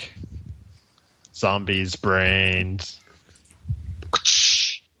 Break. Zombies' brains.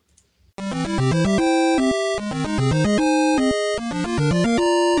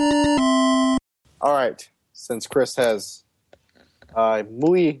 All right. Since Chris has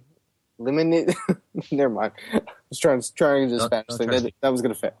muy limited, never mind. I was trying to do the Spanish thing. That was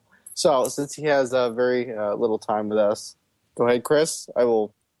going to fail. So since he has very little time with us, go ahead, Chris. I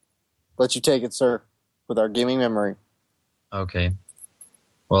will let you take it, sir, with our gaming memory. Okay.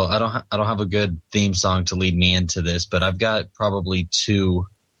 Well, I don't have a good theme song to lead me into this, but I've got probably two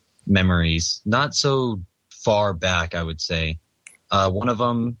memories, not so far back, I would say. One of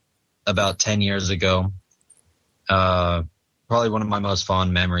them about 10 years ago. Probably one of my most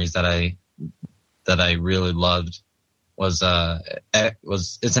fond memories that I really loved was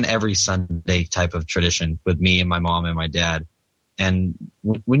it's an every Sunday type of tradition with me and my mom and my dad. And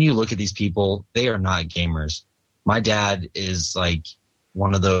when you look at these people, they are not gamers. My dad is like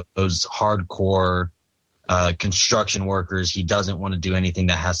one of those hardcore construction workers. He doesn't want to do anything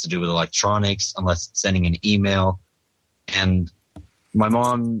that has to do with electronics unless it's sending an email. And my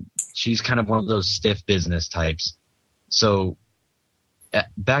mom, she's kind of one of those stiff business types. So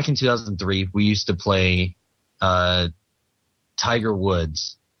back in 2003, we used to play Tiger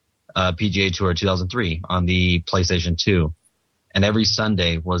Woods PGA Tour 2003 on the PlayStation 2. And every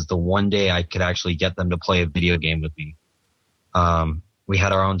Sunday was the one day I could actually get them to play a video game with me. We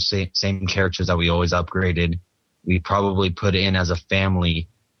had our own same characters that we always upgraded. We probably put in as a family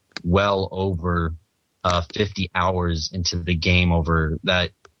well over 50 hours into the game over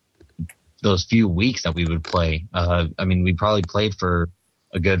those few weeks that we would play. We probably played for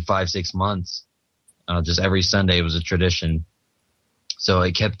a good 5-6 months. Just every Sunday it was a tradition. So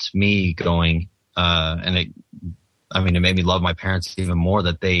it kept me going. And it made me love my parents even more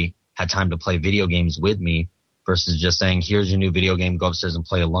that they had time to play video games with me. versus just saying, here's your new video game, go upstairs and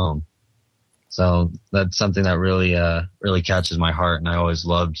play alone. So that's something that really, really catches my heart. And I always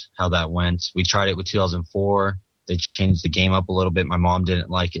loved how that went. We tried it with 2004. They changed the game up a little bit. My mom didn't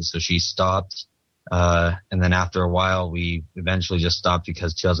like it, so she stopped. And then after a while, we eventually just stopped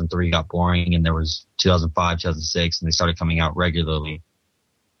because 2003 got boring, and there was 2005, 2006, and they started coming out regularly.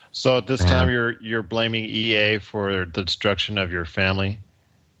 So at this time, you're blaming EA for the destruction of your family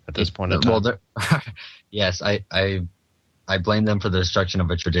at this point in time? Well, yes, I blame them for the destruction of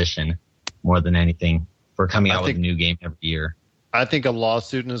a tradition more than anything, for coming out with a new game every year. I think a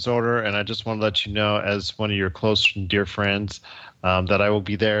lawsuit in this order, and I just want to let you know, as one of your close and dear friends, that I will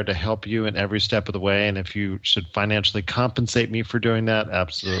be there to help you in every step of the way. And if you should financially compensate me for doing that,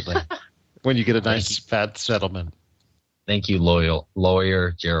 absolutely. When you get a nice fat settlement. Thank you,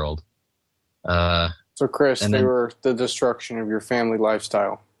 lawyer Gerald. So, Chris, they were the destruction of your family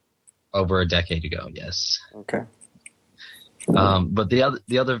lifestyle. Over a decade ago, yes. Okay. But the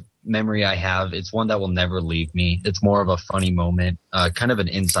other memory I have, it's one that will never leave me. It's more of a funny moment, kind of an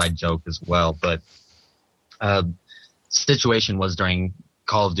inside joke as well. But situation was during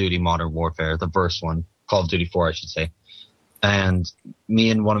Call of Duty Modern Warfare, the first one, Call of Duty 4, I should say. And me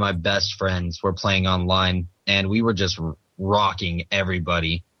and one of my best friends were playing online, and we were just rocking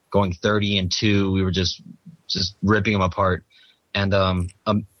everybody, going 30-2. We were just ripping them apart. And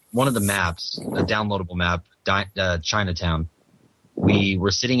one of the maps, a downloadable map, Chinatown, we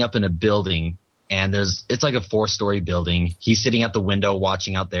were sitting up in a building, and it's like a 4-story building. He's sitting at the window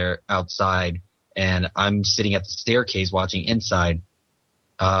watching outside, and I'm sitting at the staircase watching inside.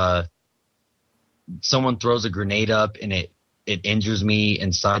 Someone throws a grenade up, and it injures me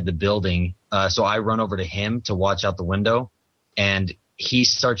inside the building. So I run over to him to watch out the window, and he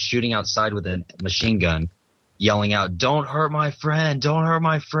starts shooting outside with a machine gun, yelling out, "Don't hurt my friend! Don't hurt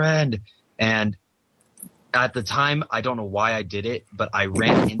my friend!" And at the time, I don't know why I did it, but I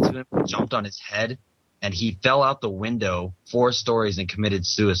ran into him, jumped on his head, and he fell out the window 4 stories and committed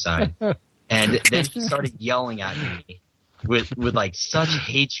suicide. And then he started yelling at me with like such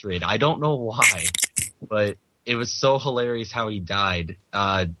hatred. I don't know why, but it was so hilarious how he died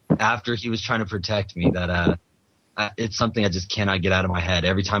after he was trying to protect me that it's something I just cannot get out of my head.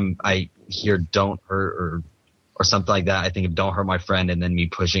 Every time I hear "don't hurt" or something like that, I think of "don't hurt my friend" and then me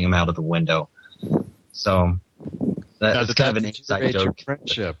pushing him out of the window. So that's kind of an inside joke. Your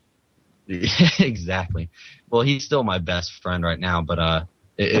friendship. Exactly. Well, he's still my best friend right now, but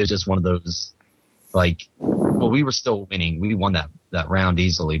it was just one of those, like, well, we were still winning. We won that round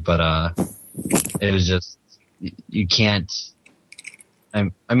easily, but it was just, you can't.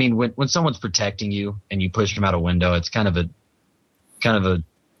 I mean, when someone's protecting you and you push them out a window, it's kind of a.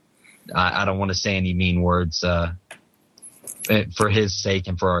 I don't want to say any mean words for his sake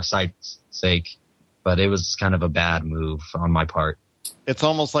and for our site's sake, but it was kind of a bad move on my part. It's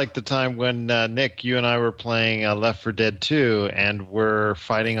almost like the time when, Nick, you and I were playing Left 4 Dead 2, and we're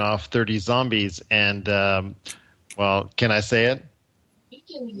fighting off 30 zombies, and, well, can I say it?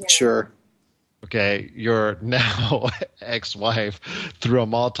 Sure. Okay, your now ex-wife threw a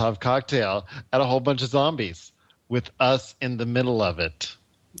Molotov cocktail at a whole bunch of zombies with us in the middle of it.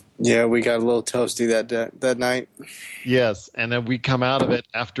 Yeah, we got a little toasty that night. Yes, and then we come out of it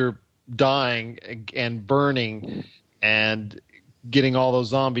after dying and burning and getting all those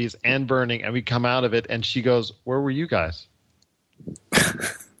zombies and burning, and we come out of it, and she goes, "Where were you guys?"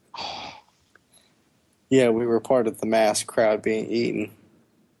 Yeah, we were part of the mass crowd being eaten.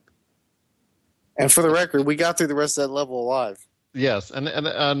 And for the record, we got through the rest of that level alive. Yes, and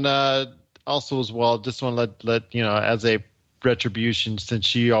also as well, just want to let you know, as a retribution, since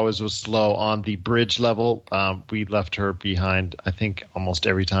she always was slow on the bridge level, we left her behind, I think, almost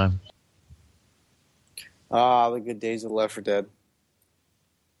every time. Ah, the good days of Left 4 Dead.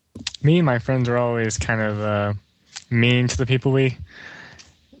 Me and my friends are always kind of mean to the people we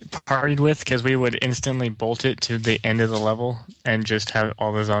partied with, because we would instantly bolt it to the end of the level and just have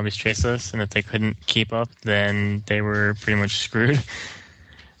all the zombies chase us, and if they couldn't keep up, then they were pretty much screwed.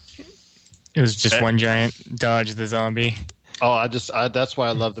 It was just one giant dodge the zombie. Oh, that's why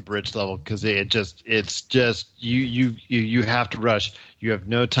I love the bridge level, because it's just you have to rush. You have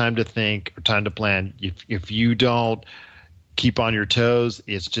no time to think or time to plan. If you don't keep on your toes,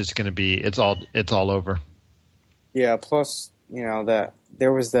 it's just going to be it's all over. Yeah. Plus, you know that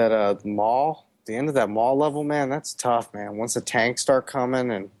there was that mall. The end of that mall level, man, that's tough, man. Once the tanks start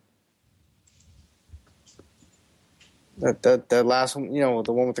coming and that last one, you know,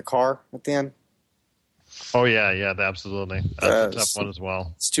 the one with the car at the end. Oh yeah, absolutely. That's a tough one as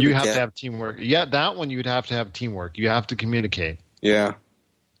well. You have to have teamwork. Yeah, that one you'd have to have teamwork. You have to communicate. Yeah,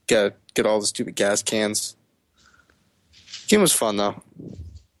 get all the stupid gas cans. game was fun though,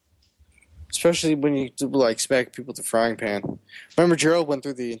 especially when you like smack people with the frying pan. Remember, Gerald went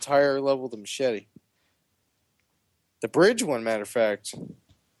through the entire level with the machete. The bridge one, matter of fact.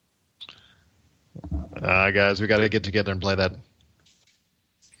 Guys, we got to get together and play that.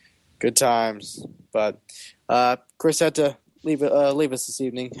 Good times, but Chris had to leave us this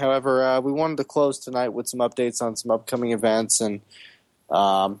evening. However, we wanted to close tonight with some updates on some upcoming events and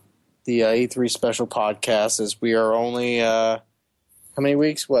the E3 special podcast, as we are only how many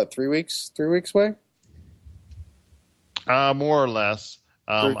weeks? 3 weeks? 3 weeks away? More or less.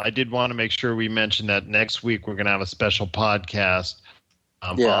 I did want to make sure we mentioned that next week we're going to have a special podcast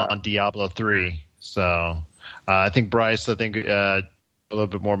on Diablo 3. So I think Bryce, a little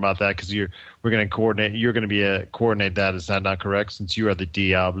bit more about that, because we're going to coordinate. You're going to coordinate that. Is that not correct? Since you are the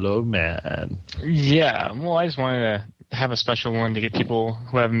Diablo man. Yeah. Well, I just wanted to have a special one to get people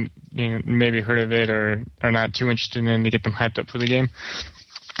who haven't maybe heard of it or are not too interested in, to get them hyped up for the game.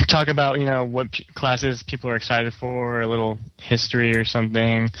 Talk about what classes people are excited for, a little history or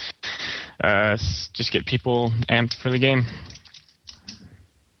something. Just get people amped for the game.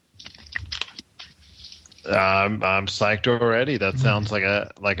 I'm psyched already. That sounds like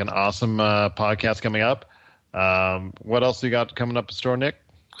an awesome podcast coming up. What else you got coming up in store, Nick?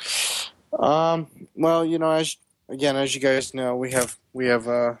 Well, as you guys know, we have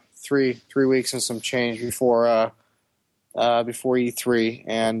 3 weeks and some change before E3,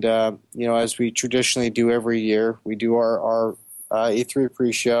 and as we traditionally do every year, we do our E3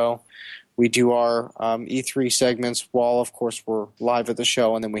 pre-show. We do our E3 segments while, of course, we're live at the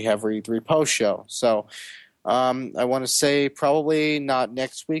show, and then we have our E3 post-show. So I want to say probably not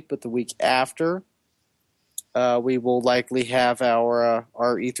next week, but the week after, we will likely have our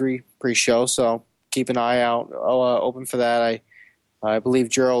E3 pre-show. So keep an eye out, open for that. I believe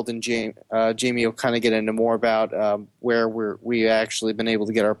Gerald and Jamie will kind of get into more about where we actually been able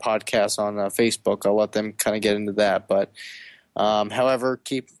to get our podcast on Facebook. I'll let them kind of get into that, but. However,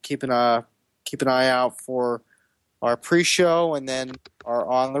 keep an eye out for our pre-show and then our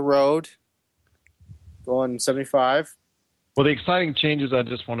on the road going 75. Well, the exciting changes, I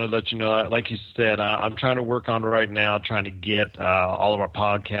just want to let you know, like you said, I'm trying to work on right now, trying to get all of our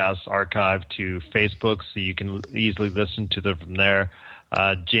podcasts archived to Facebook so you can easily listen to them from there.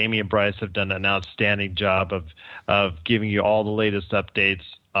 Jamie and Bryce have done an outstanding job of giving you all the latest updates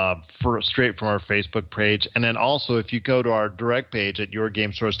straight from our Facebook page. And then also, if you go to our direct page at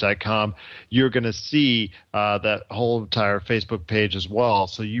yourgamesource.com, you're going to see that whole entire Facebook page as well.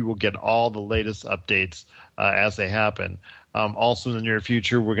 So you will get all the latest updates as they happen. Also in the near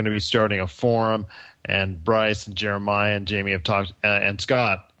future, we're going to be starting a forum, and Bryce and Jeremiah and Jamie have talked, and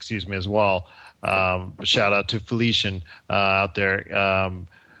Scott, as well. Shout out to Felician out there.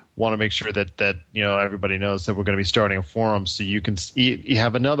 Want to make sure that everybody knows that we're going to be starting a forum, so you can you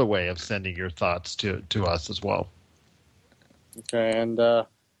have another way of sending your thoughts to us as well. Okay, and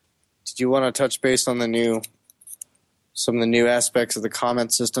did you want to touch base on some of the new aspects of the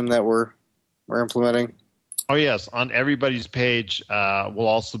comment system that we're implementing? Oh yes, on everybody's page will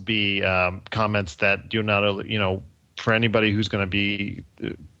also be comments that you'll not only for anybody who's going to be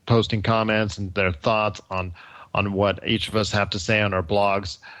posting comments and their thoughts on what each of us have to say on our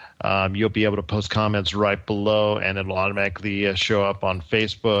blogs. You'll be able to post comments right below, and it'll automatically show up on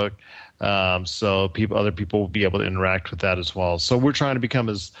Facebook. So other people will be able to interact with that as well. So we're trying to become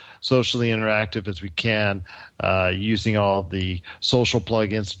as socially interactive as we can, using all the social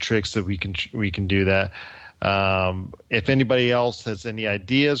plugins and tricks that we can do that. If anybody else has any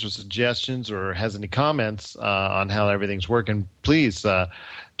ideas or suggestions or has any comments on how everything's working, please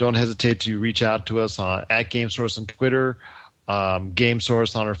don't hesitate to reach out to us at GameSource on Twitter,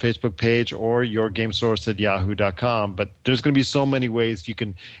 GameSource on our Facebook page, or yourgamesource@yahoo.com. But there's going to be so many ways you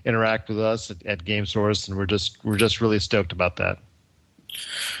can interact with us at GameSource, and we're just really stoked about that.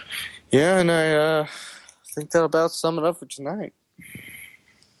 Yeah, and I think that'll about sum it up for tonight.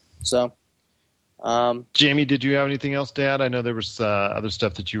 So, Jamie, did you have anything else to add? I know there was other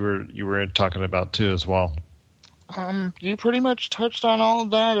stuff that you were talking about too as well. You pretty much touched on all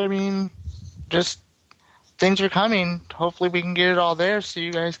of that. I mean, just things are coming. Hopefully we can get it all there so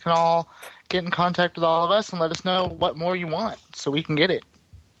you guys can all get in contact with all of us and let us know what more you want so we can get it.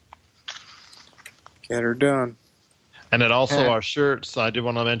 Get her done. And then also our shirts. I did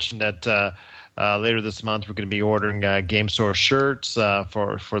want to mention that later this month we're going to be ordering GameSource shirts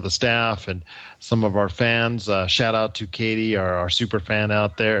for the staff and some of our fans. Shout out to Katie, our super fan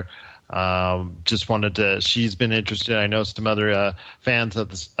out there. Just wanted to. She's been interested. I know some other fans of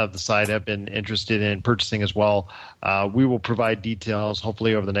the site have been interested in purchasing as well. We will provide details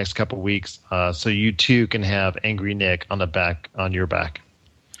hopefully over the next couple of weeks, so you too can have Angry Nick on your back.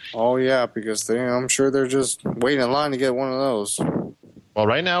 Oh yeah, because I'm sure they're just waiting in line to get one of those. Well,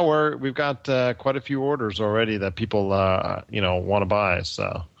 right now we've got quite a few orders already that people want to buy. So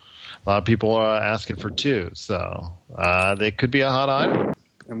a lot of people are asking for 2. So they could be a hot item.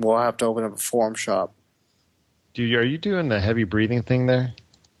 And we'll have to open up a forum shop. Dude, are you doing the heavy breathing thing there?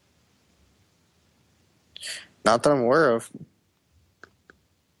 Not that I'm aware of.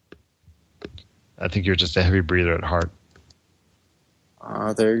 I think you're just a heavy breather at heart.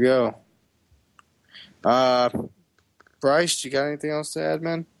 There you go. Bryce, you got anything else to add,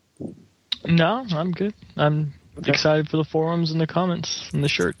 man? No, I'm good. I'm excited for the forums and the comments and the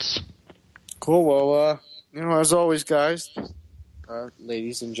shirts. Cool. Well, as always, guys,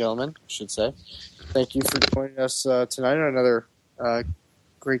 ladies and gentlemen, I should say, thank you for joining us tonight on another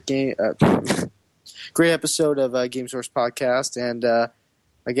great great episode of Game Source Podcast. And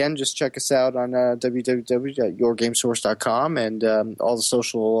again, just check us out on www.yourgamesource.com and all the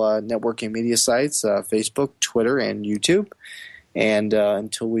social networking media sites, Facebook, Twitter, and YouTube. And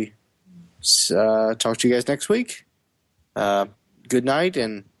until we talk to you guys next week, good night.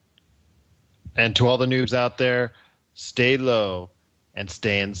 And to all the noobs out there, stay low and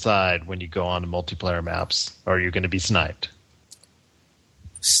stay inside when you go on to multiplayer maps, or you're going to be sniped.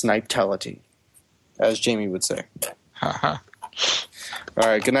 Snipetality, as Jamie would say. All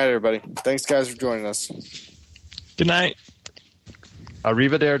right, good night, everybody. Thanks, guys, for joining us. Good night.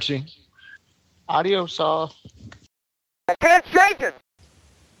 Arrivederci. Adios, all. Okay,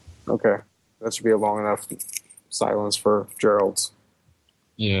 that should be a long enough silence for Gerald's.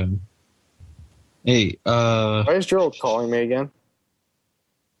 Yeah. Hey, Why is Gerald calling me again?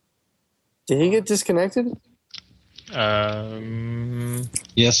 Did he get disconnected?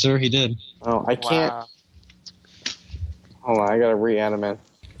 yes, sir, he did. Oh, I can't. Wow. Hold on, I gotta reanimate.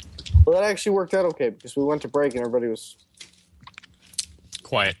 Well, that actually worked out okay because we went to break and everybody was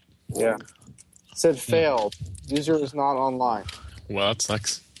Quiet. It said failed. User is not online. Well, that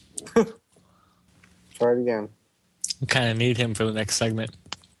sucks. Try it again. We kind of need him for the next segment.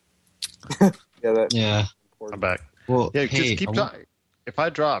 Yeah. I'm back. Well, Yeah, hey, just keep talking. If I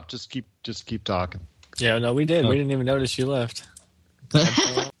drop, just keep talking. Yeah, no, we did. Oh. We didn't even notice you left.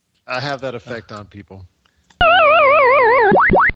 I have that effect on people.